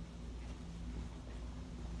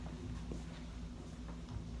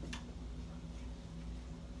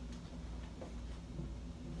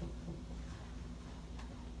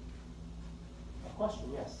 A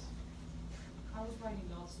question, yes? I was writing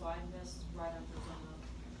notes, so I missed right after zona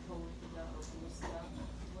pellucida or pellucida.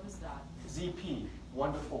 What is that? ZP,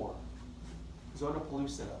 1 to 4. Zona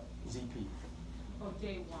pellucida, ZP. Oh,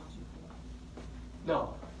 day 1, 2, 4.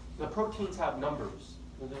 No, the proteins have numbers.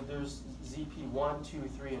 There's ZP 1, 2,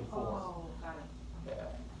 3, and 4. Oh, got it. Yeah.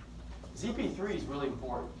 ZP3 is really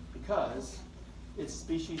important because it's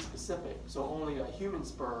species specific. So only a human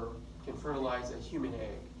sperm can fertilize a human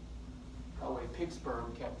egg. That way, pig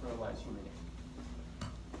sperm can't fertilize human egg.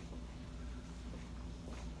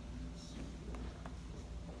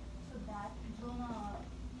 So that zona,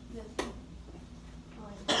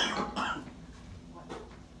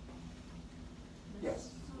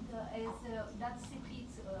 Yes. So that's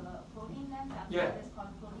secretes protein then? That's Yeah. what it's called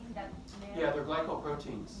protein that layer? Yeah, they're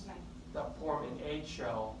glycoproteins Right. that form an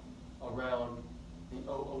eggshell around the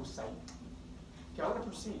oocyte. Okay, I'm going to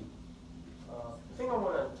proceed. The thing I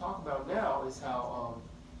want to talk about now is how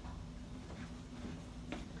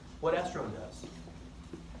what estrone does.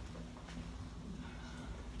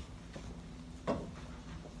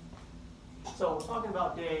 So we're talking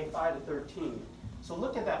about day 5 to 13. So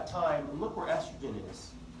look at that time and look where estrogen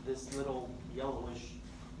is. This little yellowish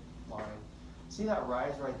line. See that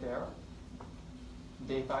rise right there?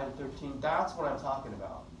 Day 5 to 13. That's what I'm talking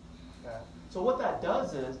about. Okay? So what that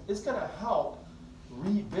does is it's going to help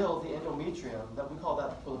rebuild the endometrium. That we call that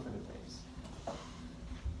the proliferative phase.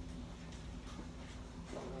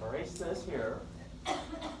 Erase this here.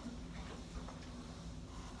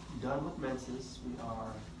 Done with menses. We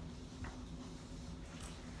are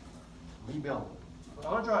rebuilding. I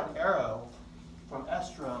want to draw an arrow from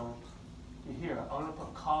estrone to here. I want to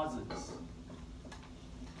put causes.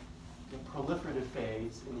 The proliferative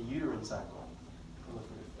phase in the uterine cycle.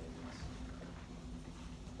 Proliferative phase.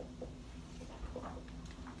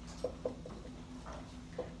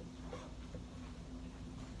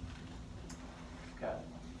 Okay.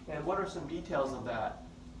 And what are some details of that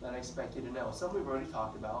I expect you to know? Some we've already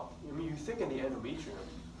talked about. I mean, you thicken the endometrium,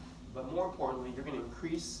 but more importantly, you're going to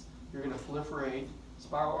increase, you're going to proliferate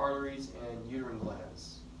spiral arteries and uterine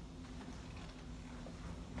glands.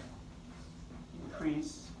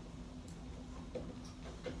 Increase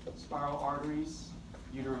spiral arteries,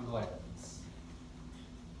 uterine glands.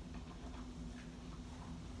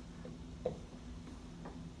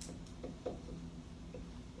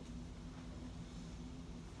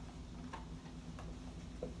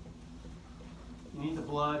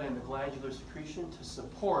 blood and the glandular secretion to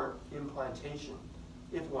support implantation,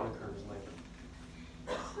 if one occurs later.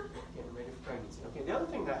 Getting ready for pregnancy. Okay, the other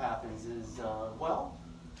thing that happens is, well,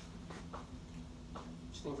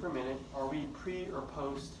 just think for a minute, are we pre or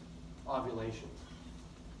post ovulation?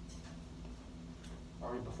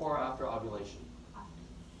 Are we before or after ovulation?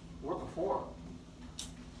 We're before.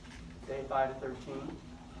 Day 5 to 13.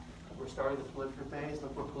 We're starting the proliferative phase.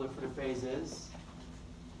 Look what proliferative phase is.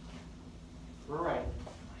 We're right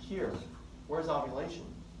here. Where's ovulation?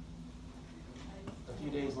 A few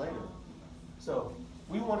days later. So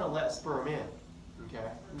we want to let sperm in. Okay.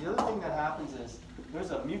 And the other thing that happens is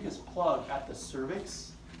there's a mucus plug at the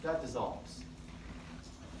cervix that dissolves.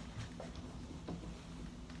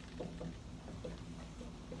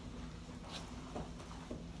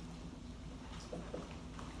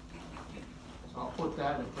 So I'll put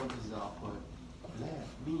that in parentheses. I'll put let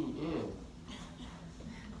me in.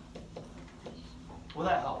 Well,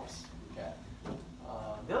 that helps. Okay.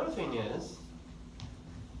 The other thing is,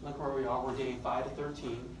 look where we are. We're day 5 to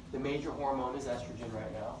 13. The major hormone is estrogen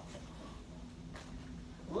right now.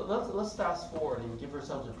 Let's fast forward and give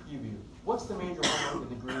ourselves a preview. What's the major hormone in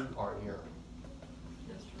the green part here?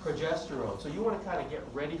 Progesterone. So you want to kind of get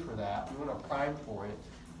ready for that. You want to prime for it.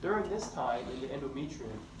 During this time in the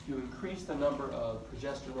endometrium, you increase the number of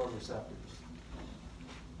progesterone receptors.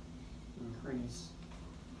 Increase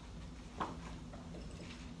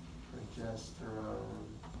progesterone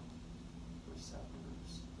receptors.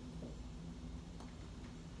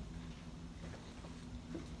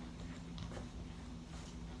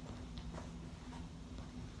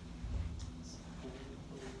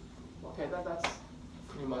 Okay, that's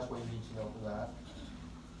pretty much what you need to know for that.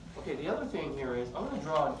 Okay, the other thing here is I'm going to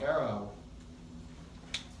draw an arrow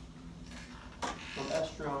from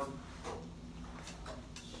estrone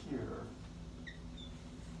here.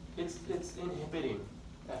 It's inhibiting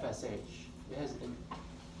FSH. It has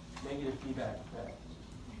a negative feedback effect.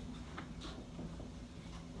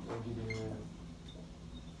 Negative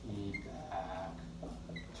feedback.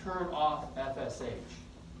 Turn off FSH.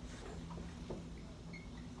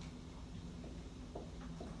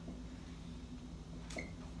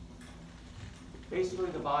 Basically,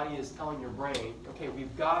 the body is telling your brain, okay,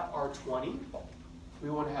 we've got our 20. We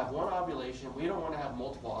want to have one ovulation. We don't want to have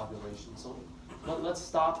multiple ovulations. So let's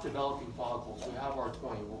stop developing follicles. We have our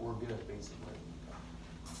 20. We're good, basically.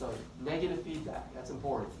 So negative feedback, that's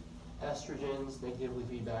important. Estrogens negatively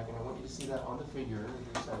feedback, and I want you to see that on the figure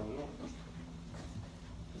if you're studying it.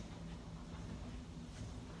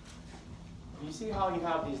 You see how you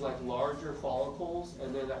have these like larger follicles,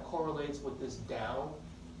 and then that correlates with this down,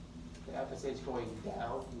 the FSH going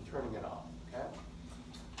down and turning it off, okay?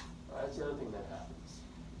 That's the other thing that happens.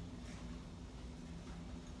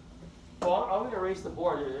 Well, I'm going to erase the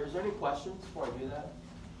board. Is there any questions before I do that?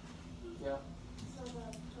 Yeah? So the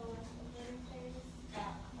proliferative phase,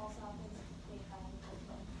 that also happens day 5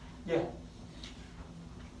 to 13? Yeah.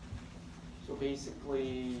 So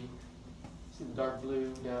basically, see the dark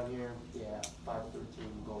blue down here? Yeah, 5 to 13,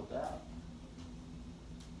 we'll go with that.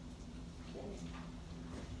 Okay.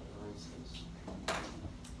 Erase this.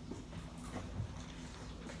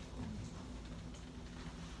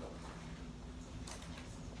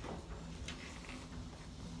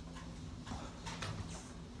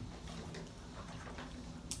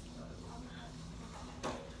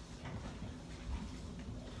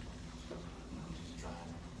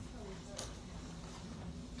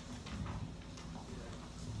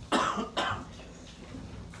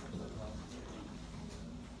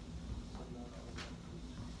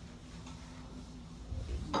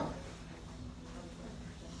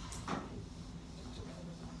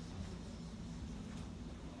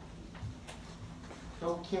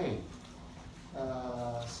 Okay,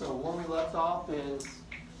 so where we left off is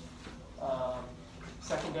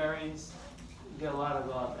secondaries. You get a lot of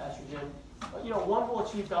estrogen. But, you know, one will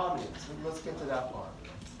achieve dominance. Let's get to that part.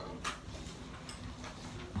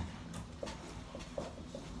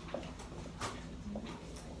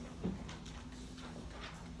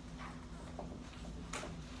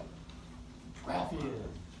 Graphian.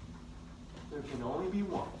 There can only be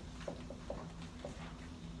one.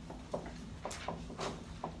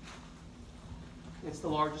 It's the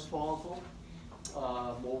largest follicle.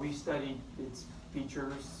 Well, we studied its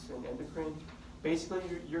features and endocrine. Basically,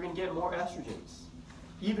 you're going to get more estrogens,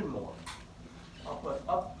 even more. I'll put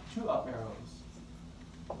up 2 up arrows.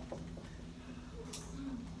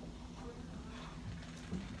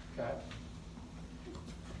 Okay.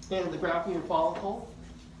 And the Graphian follicle,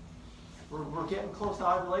 we're getting close to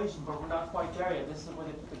ovulation, but we're not quite there yet. This is when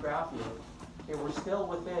the Graphian. Okay, we're still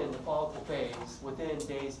within the follicle phase, within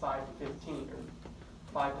days 5 to 15.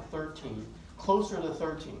 5 to 13, closer to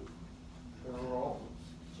 13. We're all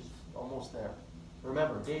just almost there.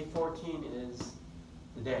 Remember, day 14 is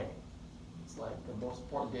the day. It's like the most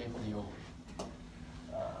important day for the ovary.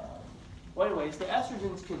 Well, anyways, the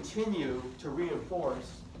estrogens continue to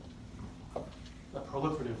reinforce the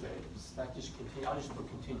proliferative phase. That just continues. I'll just put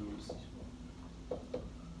continues.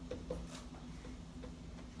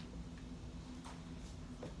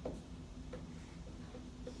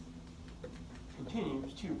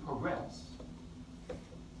 Continues to progress.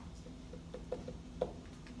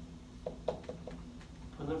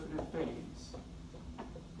 Proliferative phase.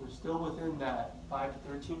 We're still within that 5 to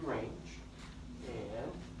 13 range.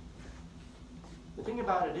 And the thing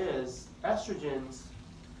about it is, estrogens,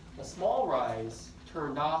 a small rise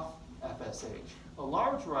turned off FSH. A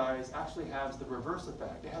large rise actually has the reverse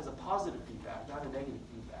effect. It has a positive feedback, not a negative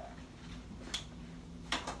feedback.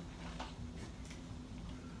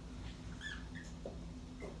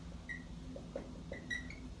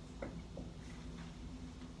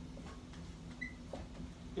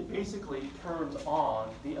 It basically turns on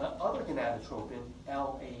the other gonadotropin,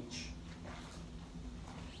 LH.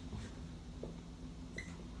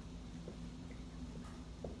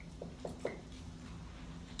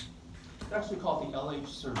 It's actually called the LH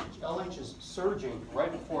surge. LH is surging right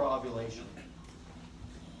before ovulation.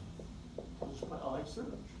 I'll just put LH surge.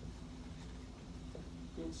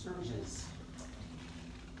 It surges.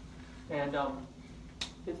 And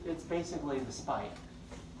it's basically the spike.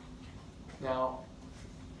 Now,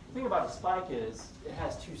 the thing about a spike is it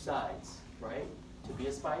has two sides, right? To be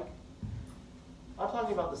a spike. I'm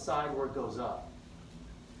talking about the side where it goes up.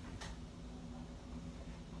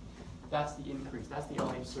 That's the increase. That's the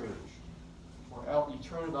LH surge. Where you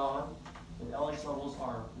turn it on, and LH levels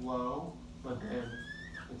are low, but then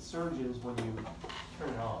it surges when you turn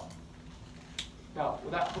it on. Now,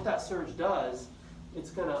 what that surge does, it's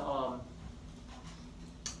going to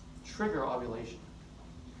trigger ovulation.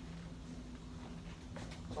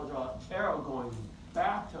 So I'll draw an arrow going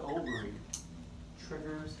back to ovary,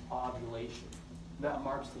 triggers ovulation. That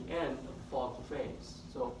marks the end of the follicle phase.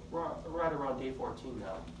 So we're right around day 14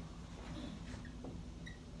 now.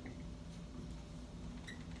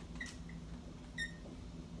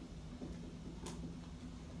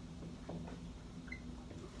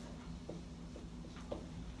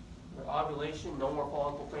 Ovulation, no more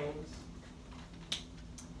follicle phase.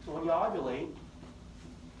 So when you ovulate,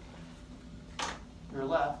 you're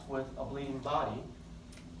left with a bleeding body.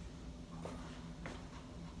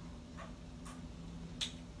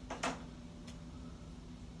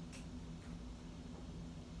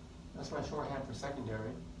 That's my shorthand for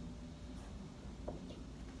secondary.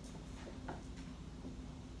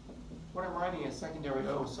 What I'm writing is secondary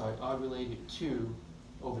oocyte ovulated to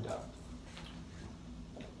oviduct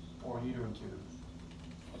or uterine tube.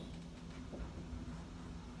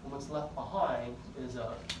 And what's left behind is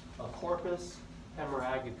a corpus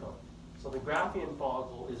hemorrhagicum. So the Graafian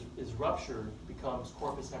follicle is ruptured, becomes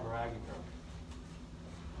corpus hemorrhagicum.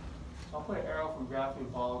 So I'll put an arrow from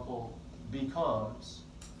Graafian follicle becomes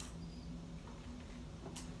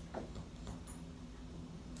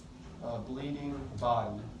a bleeding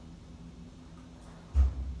body,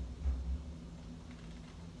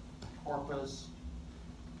 corpus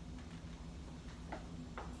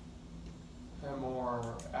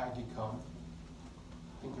hemorrhagicum.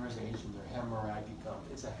 I think there is an H in there, hemorrhagicum.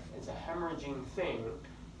 It's a hemorrhaging thing,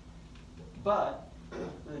 but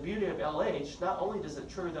the beauty of LH, not only does it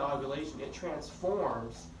trigger the ovulation, it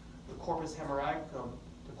transforms the corpus hemorrhagicum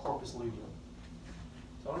to corpus luteum.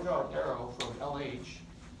 So I'm going to draw an arrow from LH,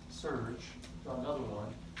 surge, draw another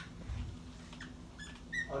one.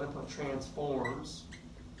 I'm going to put transforms.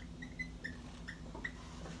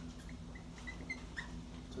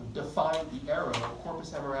 So define the arrow,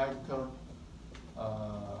 corpus hemorrhagicum,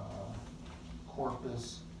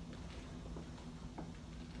 corpus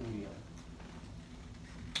luteum.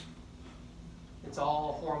 It's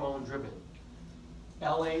all hormone driven.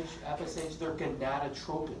 LH, FSH, they're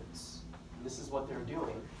gonadotropins. This is what they're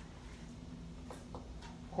doing.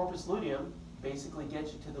 Corpus luteum basically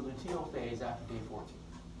gets you to the luteal phase after day 14.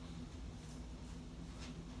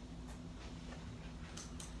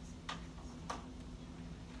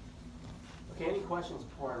 Okay, any questions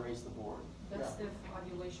before I erase the board? That's Yeah. if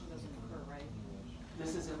ovulation doesn't occur, right?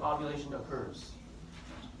 This is if ovulation occurs.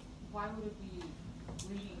 Why would it be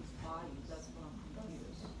bleeding body? That's what I'm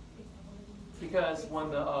confused. Because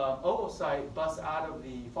when the oocyte busts out of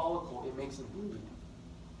the follicle, it makes it bleed.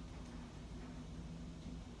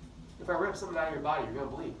 If I rip something out of your body, you're going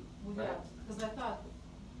to bleed. Well, right? yeah, because I thought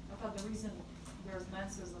the reason there's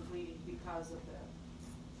menses and bleeding because of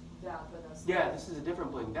the that, but that's. Yeah, this is a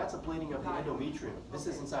different bleeding. That's a bleeding of the Got it. endometrium. This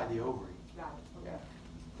is Okay. inside the ovary. Got it, Yeah. okay.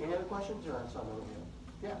 Any other questions, or that's not over here?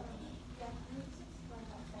 Yeah. Yeah, can you just explain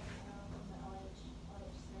that second arrow from the LH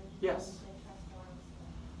surgery? Yes.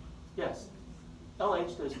 Yes.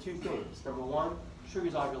 LH does two things. Number one,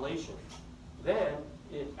 triggers ovulation. Then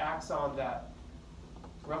it acts on that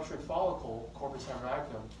ruptured follicle, corpus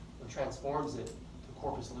haemorrhagicum, and transforms it to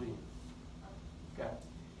corpus luteum. Okay.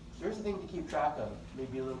 There's a thing to keep track of.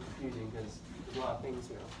 Maybe a little confusing because there's a lot of things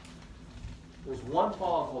here. There's one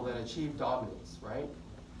follicle that achieved dominance, right?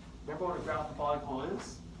 Remember what a graph follicle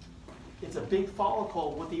is? It's a big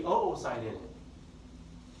follicle with the oocyte in it.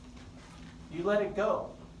 You let it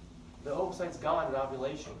go. The oocyte's gone in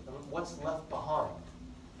ovulation. I mean, what's left behind?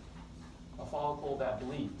 A follicle that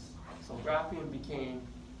bleeds. So graphium became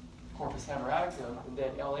corpus haemorrhagicum, and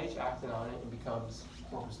then LH acted on it and becomes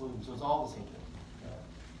corpus luteum. So it's all the same thing.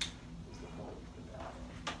 Is the point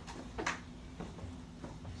of that.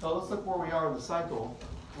 So let's look where we are in the cycle.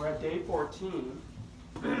 We're at day 14,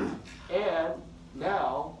 and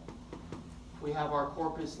now we have our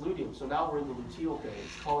corpus luteum. So now we're in the luteal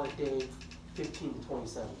phase. Call it day 15 to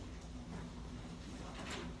 27.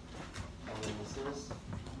 And then this is.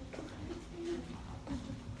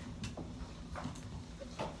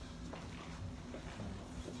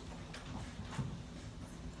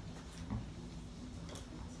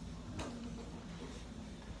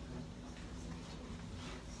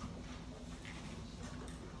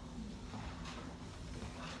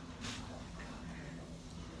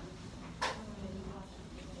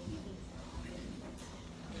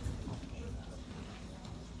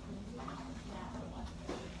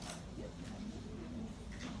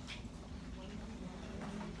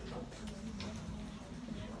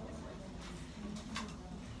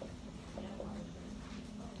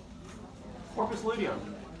 Corpus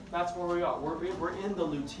luteum, that's where we are. We're in the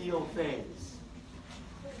luteal phase.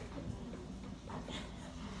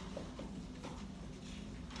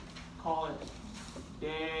 Call it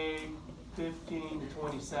day 15 to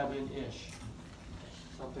 27-ish.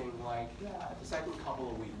 Something like that, the second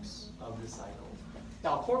couple of weeks of this cycle.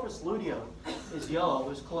 Now, corpus luteum is yellow.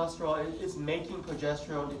 There's cholesterol. It's making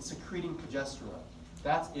progesterone. It's secreting progesterone.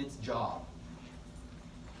 That's its job.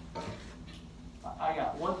 I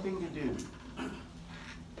got one thing to do.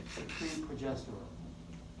 Secrete progesterone.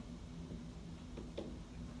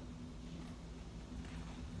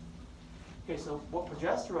 Okay, so what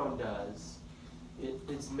progesterone does,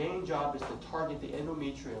 its main job is to target the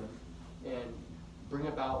endometrium and bring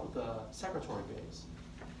about the secretory phase.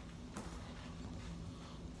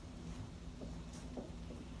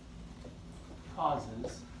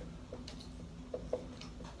 Causes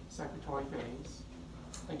secretory phase.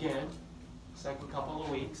 Again, second couple of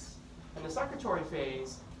weeks. And the secretory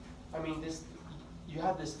phase, I mean, you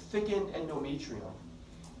have this thickened endometrium,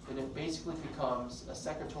 and it basically becomes a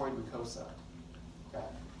secretory mucosa. Okay.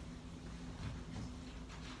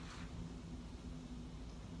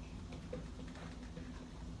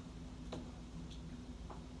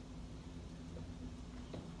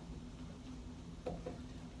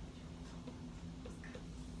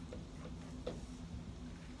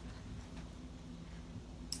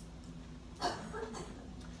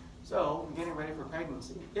 So, I'm getting ready for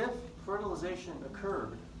pregnancy. If fertilization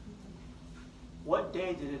occurred, what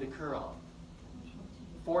day did it occur on?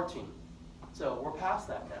 14. So, we're past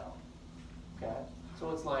that now. Okay?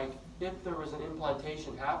 So, it's like, if there was an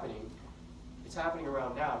implantation happening, it's happening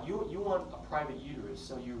around now. You want a private uterus,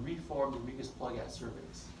 so you reform the mucus plug at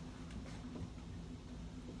cervix.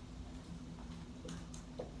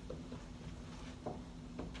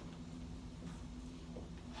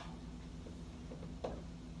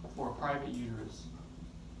 For a private uterus.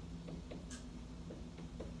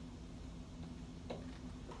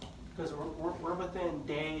 Because we're within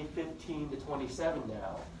day 15 to 27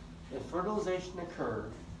 now. If fertilization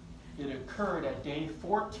occurred, it occurred at day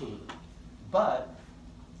 14, but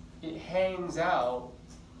it hangs out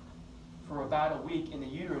for about a week in the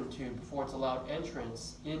uterine tube before it's allowed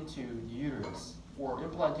entrance into the uterus, or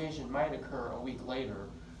implantation might occur a week later.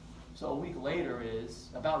 So a week later is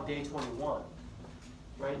about day 21.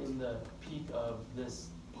 Right in the peak of this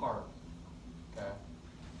part. Okay.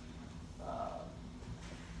 All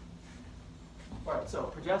right.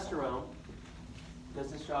 So progesterone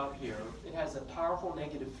does this job here. It has a powerful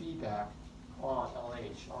negative feedback on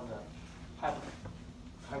LH, on the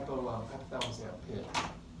hypothalamus pit.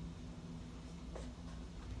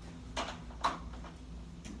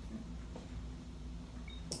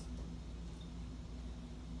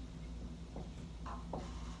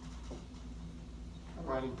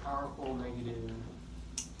 Writing powerful negative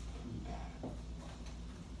feedback.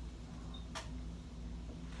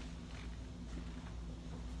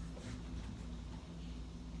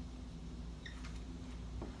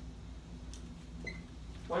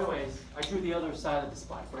 through the other side of the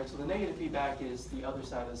spike, right? So the negative feedback is the other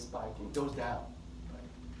side of the spike, and it goes down. Right?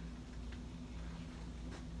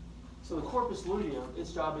 So the corpus luteum,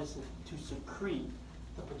 its job is to secrete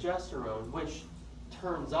the progesterone, which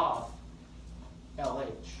turns off LH.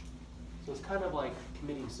 So it's kind of like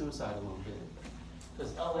committing suicide a little bit,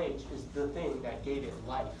 because LH is the thing that gave it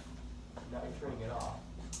life. Now you're turning it off.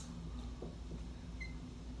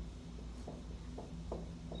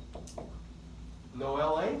 No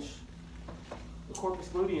LH, the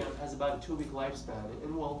corpus luteum has about a 2-week lifespan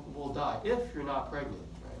and will die if you're not pregnant.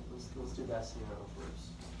 Right? Let's do that scenario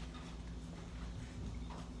first.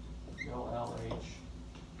 No LH.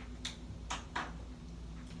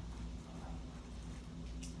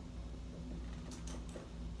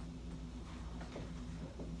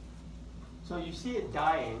 So you see it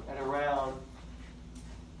dying at around,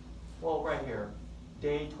 well, right here,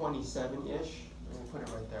 day 27-ish. I'm going to put it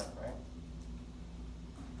right there, right?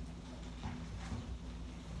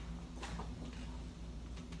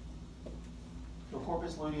 The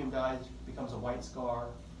corpus luteum dies, becomes a white scar,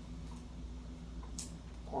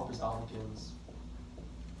 corpus albicans.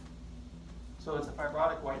 So it's a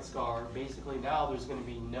fibrotic white scar. Basically now there's going to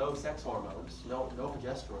be no sex hormones, no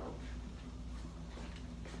progesterone,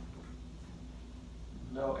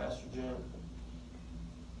 no estrogen.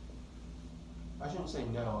 I shouldn't say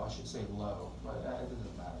no, I should say low, but it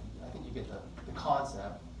doesn't matter. I think you get the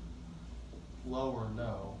concept. Low or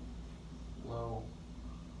no. Low.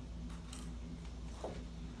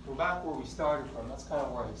 We're back where we started from. That's kind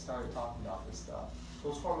of where I started talking about this stuff.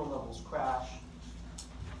 Those hormone levels crash.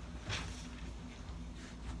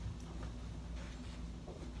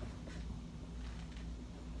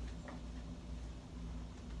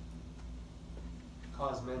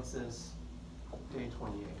 Cause menses, day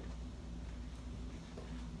 28.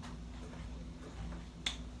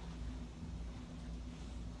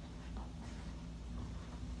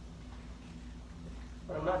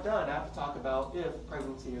 But I'm not done. I have to talk about if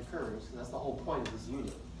pregnancy occurs. That's the whole point of this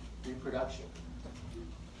unit, reproduction.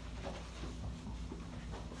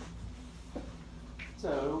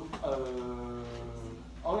 So, I'm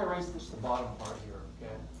going to erase this to the bottom part here,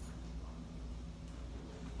 okay?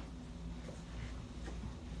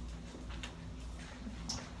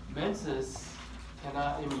 Menses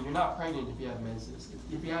cannot, I mean, you're not pregnant if you have menses.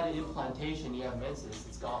 If you had an implantation, you have menses,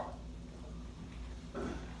 it's gone. There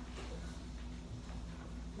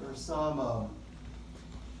are some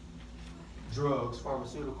drugs,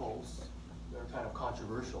 pharmaceuticals, that are kind of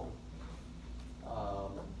controversial,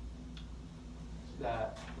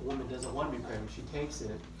 that a woman doesn't want to be pregnant. She takes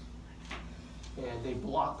it, and they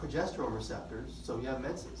block progesterone receptors, so you have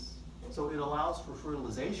menses. So it allows for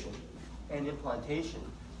fertilization, and implantation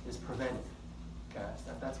is prevented. Okay,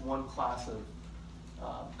 that's one class of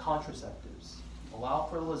contraceptives. Allow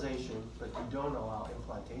fertilization, but you don't allow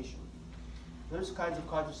implantation. There's kinds of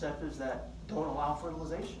contraceptives that don't allow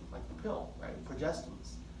fertilization, like the pill, right?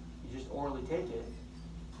 Progestins. You just orally take it.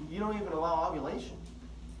 You don't even allow ovulation.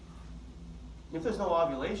 If there's no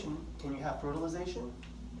ovulation, can you have fertilization?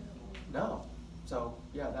 No. So,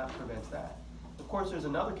 yeah, that prevents that. Of course, there's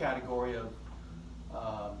another category of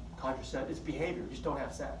contraceptive. It's behavior. Just don't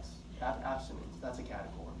have sex. Abstinence. That's a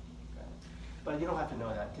category. Okay? But you don't have to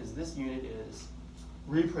know that, because this unit is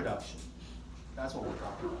reproduction. That's what we're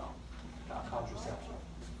talking about. Not contraception.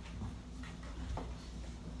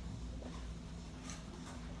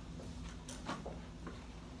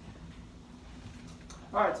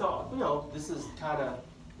 All right, so, this is kind of,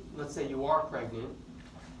 let's say you are pregnant.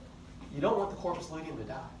 You don't want the corpus luteum to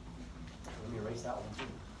die. Let me erase that one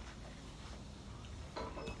too.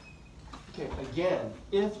 Okay, again,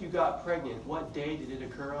 if you got pregnant, what day did it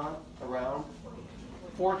occur on? Around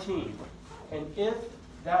 14. And if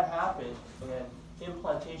that happened and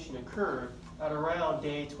implantation occurred at around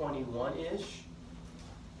day 21-ish,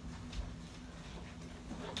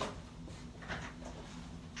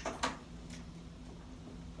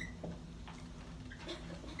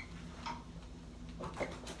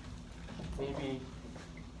 maybe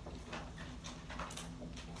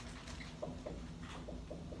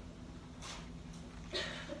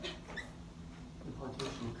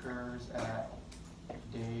implantation occurs at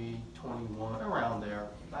day 21, around there,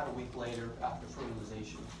 about a week later after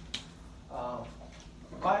fertilization.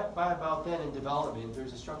 By about then in development,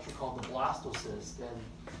 there's a structure called the blastocyst,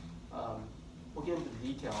 and we'll get into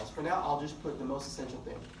the details. For now, I'll just put the most essential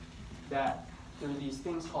thing, that there are these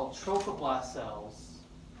things called trophoblast cells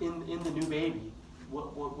in the new baby,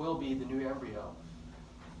 what will be the new embryo.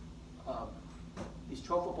 These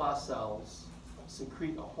trophoblast cells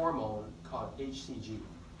secrete a hormone called HCG.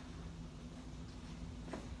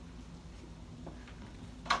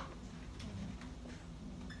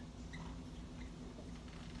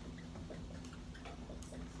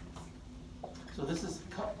 So this is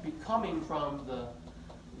coming from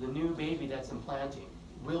the new baby that's implanting,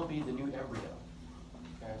 will be the new embryo.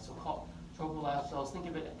 Okay, so trophoblast cells, think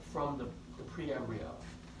of it from the pre-embryo.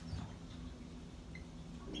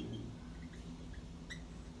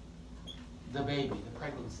 The baby, the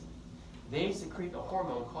pregnancy. They secrete a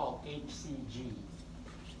hormone called HCG.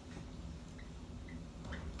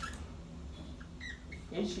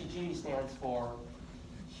 HCG stands for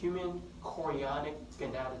human chorionic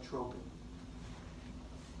gonadotropin.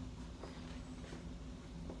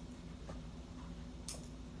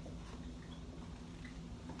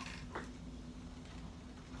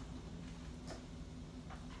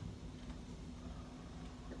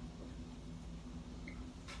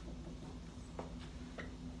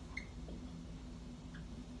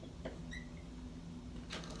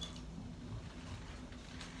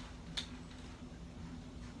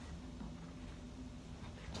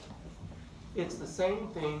 It's the same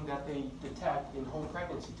thing that they detect in home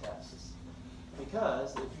pregnancy tests.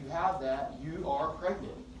 Because if you have that, you are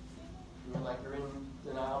pregnant. You're in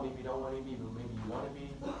denial, maybe you don't want to be, but maybe you want to be.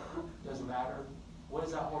 Doesn't matter. What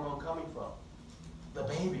is that hormone coming from? The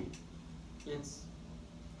baby. It's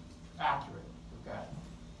accurate, okay?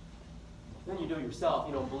 Then you do it yourself,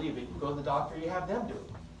 you don't believe it, you go to the doctor, you have them do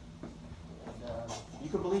it. And you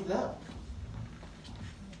can believe them.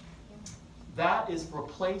 That is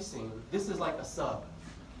replacing, this is like a sub.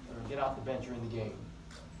 Or get off the bench, you're in the game.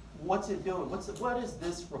 What's it doing? What is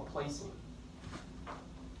this replacing?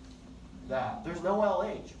 That. There's no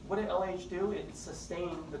LH. What did LH do? It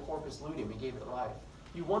sustained the corpus luteum. It gave it life.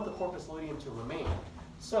 You want the corpus luteum to remain.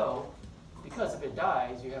 So, because if it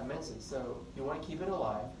dies, you have menses. So, you want to keep it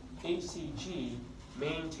alive. HCG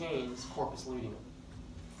maintains corpus luteum.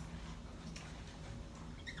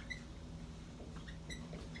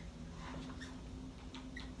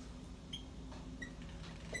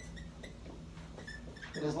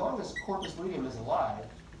 And as long as corpus luteum is alive,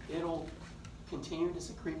 it'll continue to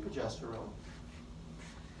secrete progesterone.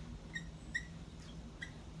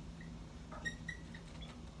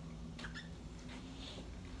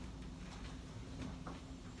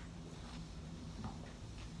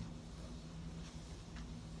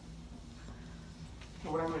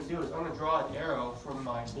 So what I'm going to do is I'm going to draw an arrow from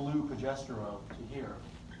my blue progesterone to here.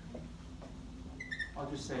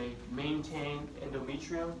 I'll just say maintain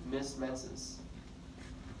endometrium, miss menses.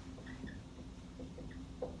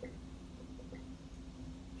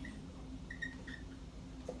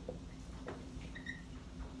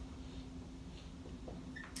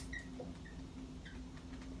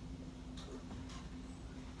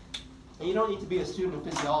 And you don't need to be a student of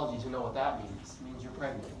physiology to know what that means. It means you're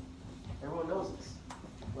pregnant. Everyone knows this,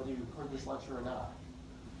 whether you've heard this lecture or not.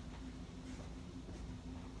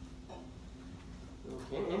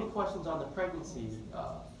 Okay, any questions on the pregnancy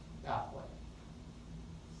pathway?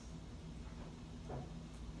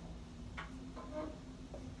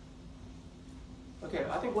 Okay,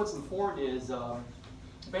 I think what's important is,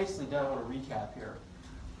 basically, I want to recap here.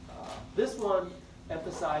 This one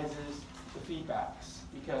emphasizes the feedbacks,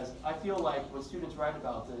 because I feel like when students write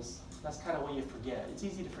about this, that's kind of what you forget. It's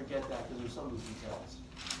easy to forget that because there's so many details.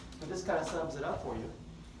 But this kind of sums it up for you.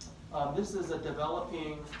 This is a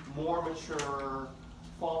developing, more mature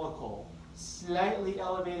follicle, slightly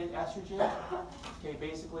elevated estrogen. Okay,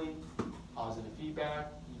 basically, positive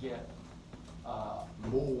feedback, you get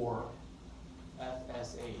more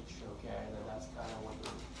FSH, okay, and then that's kind of what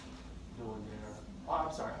they're doing there. Oh,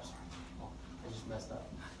 I'm sorry. Oh, I just messed up.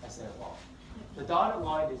 I said it wrong. The dotted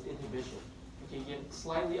line is inhibition. Okay, you get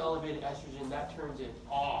slightly elevated estrogen, that turns it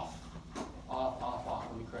off. Off.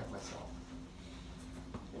 Let me correct myself.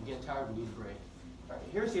 I'm getting tired, we need a break. All right,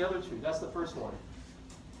 here's the other two. That's the first one.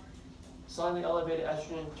 Slightly elevated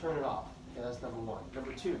estrogen, turn it off. Okay, that's number one.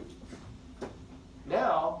 Number two.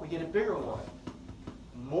 Now, we get a bigger one.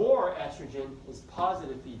 More estrogen is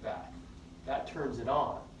positive feedback. That turns it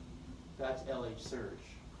on. That's LH surge.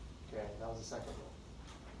 Okay, that was the second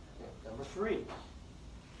one. Okay, number three.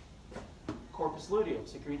 Corpus luteum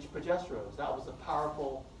secretes progesterones. That was the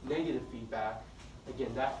powerful negative feedback.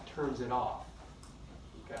 Again, that turns it off.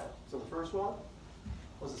 Okay, so the first one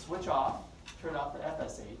was a switch off, turn off the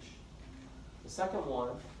FSH. The second one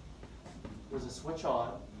was a switch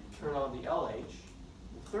on, turn on the LH.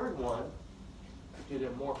 The third one, due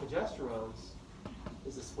to more progesterones,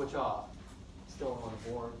 is a switch off. Still on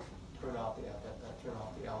the board, turn off the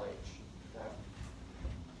LH. Okay.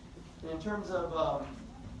 And in terms of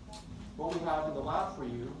what we have in the lab for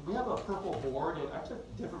you, we have a purple board, and I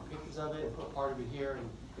took different pictures of it and put part of it here, and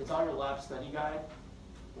it's on your lab study guide.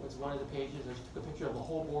 It's one of the pages. I just took a picture of the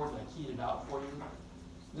whole board and I keyed it out for you.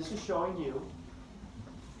 This is showing you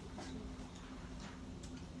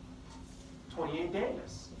 28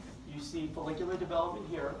 days. You see follicular development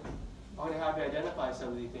here. I'm going to have you identify some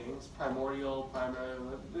of these things. Primordial, primary,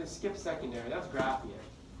 skip secondary, that's Graphian.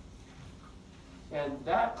 And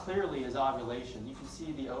that clearly is ovulation. You can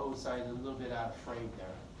see the oocyte a little bit out of frame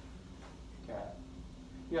there. Okay.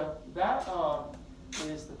 You know, that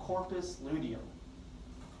is the corpus luteum.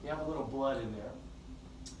 You have a little blood in there.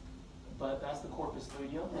 But that's the corpus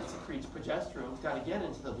luteum. That secretes progesterone. It's got to get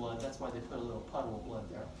into the blood. That's why they put a little puddle of blood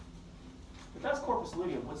there. But that's corpus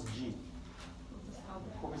luteum. What's G?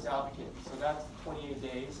 Corpus albicans. So that's 28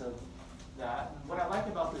 days of that. And what I like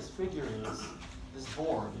about this figure is, this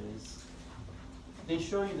board is, they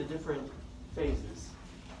show you the different phases.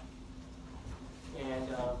 And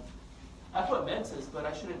I put menses, but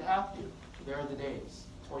I shouldn't have to. There are the days,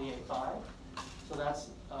 28-5. So that's,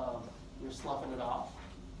 you're sloughing it off.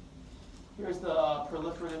 Here's the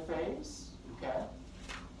proliferative phase, okay?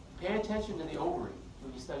 Pay attention to the ovary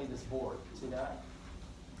when you study this board. See that?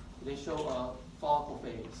 They show a follicle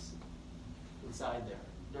phase inside there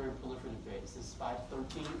during proliferative phase. This is 5 to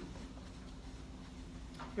 13.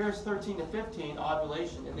 Here's 13 to 15,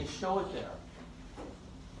 ovulation, and they show it there.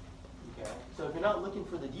 Okay? So if you're not looking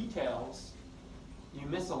for the details, you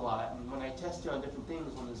miss a lot. And when I test you on different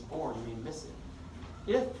things on this board, you may miss it.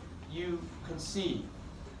 If you conceive,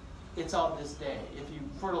 it's on this day. If you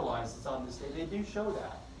fertilize, it's on this day. They do show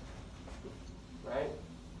that. Right?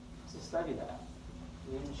 So study that.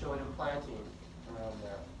 They even show it in planting around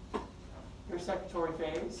there. Here's secretory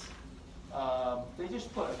phase. They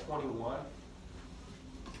just put a 21.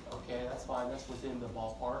 Okay, that's fine. That's within the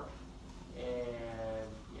ballpark. And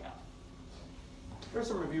yeah. Here's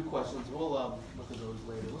some review questions. We'll look at those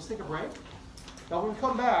later. Let's take a break. Now when we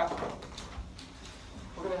come back,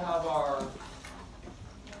 we're going to have our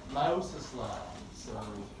meiosis lab. So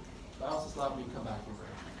meiosis lab, we come back in break.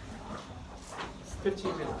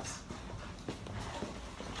 15 minutes.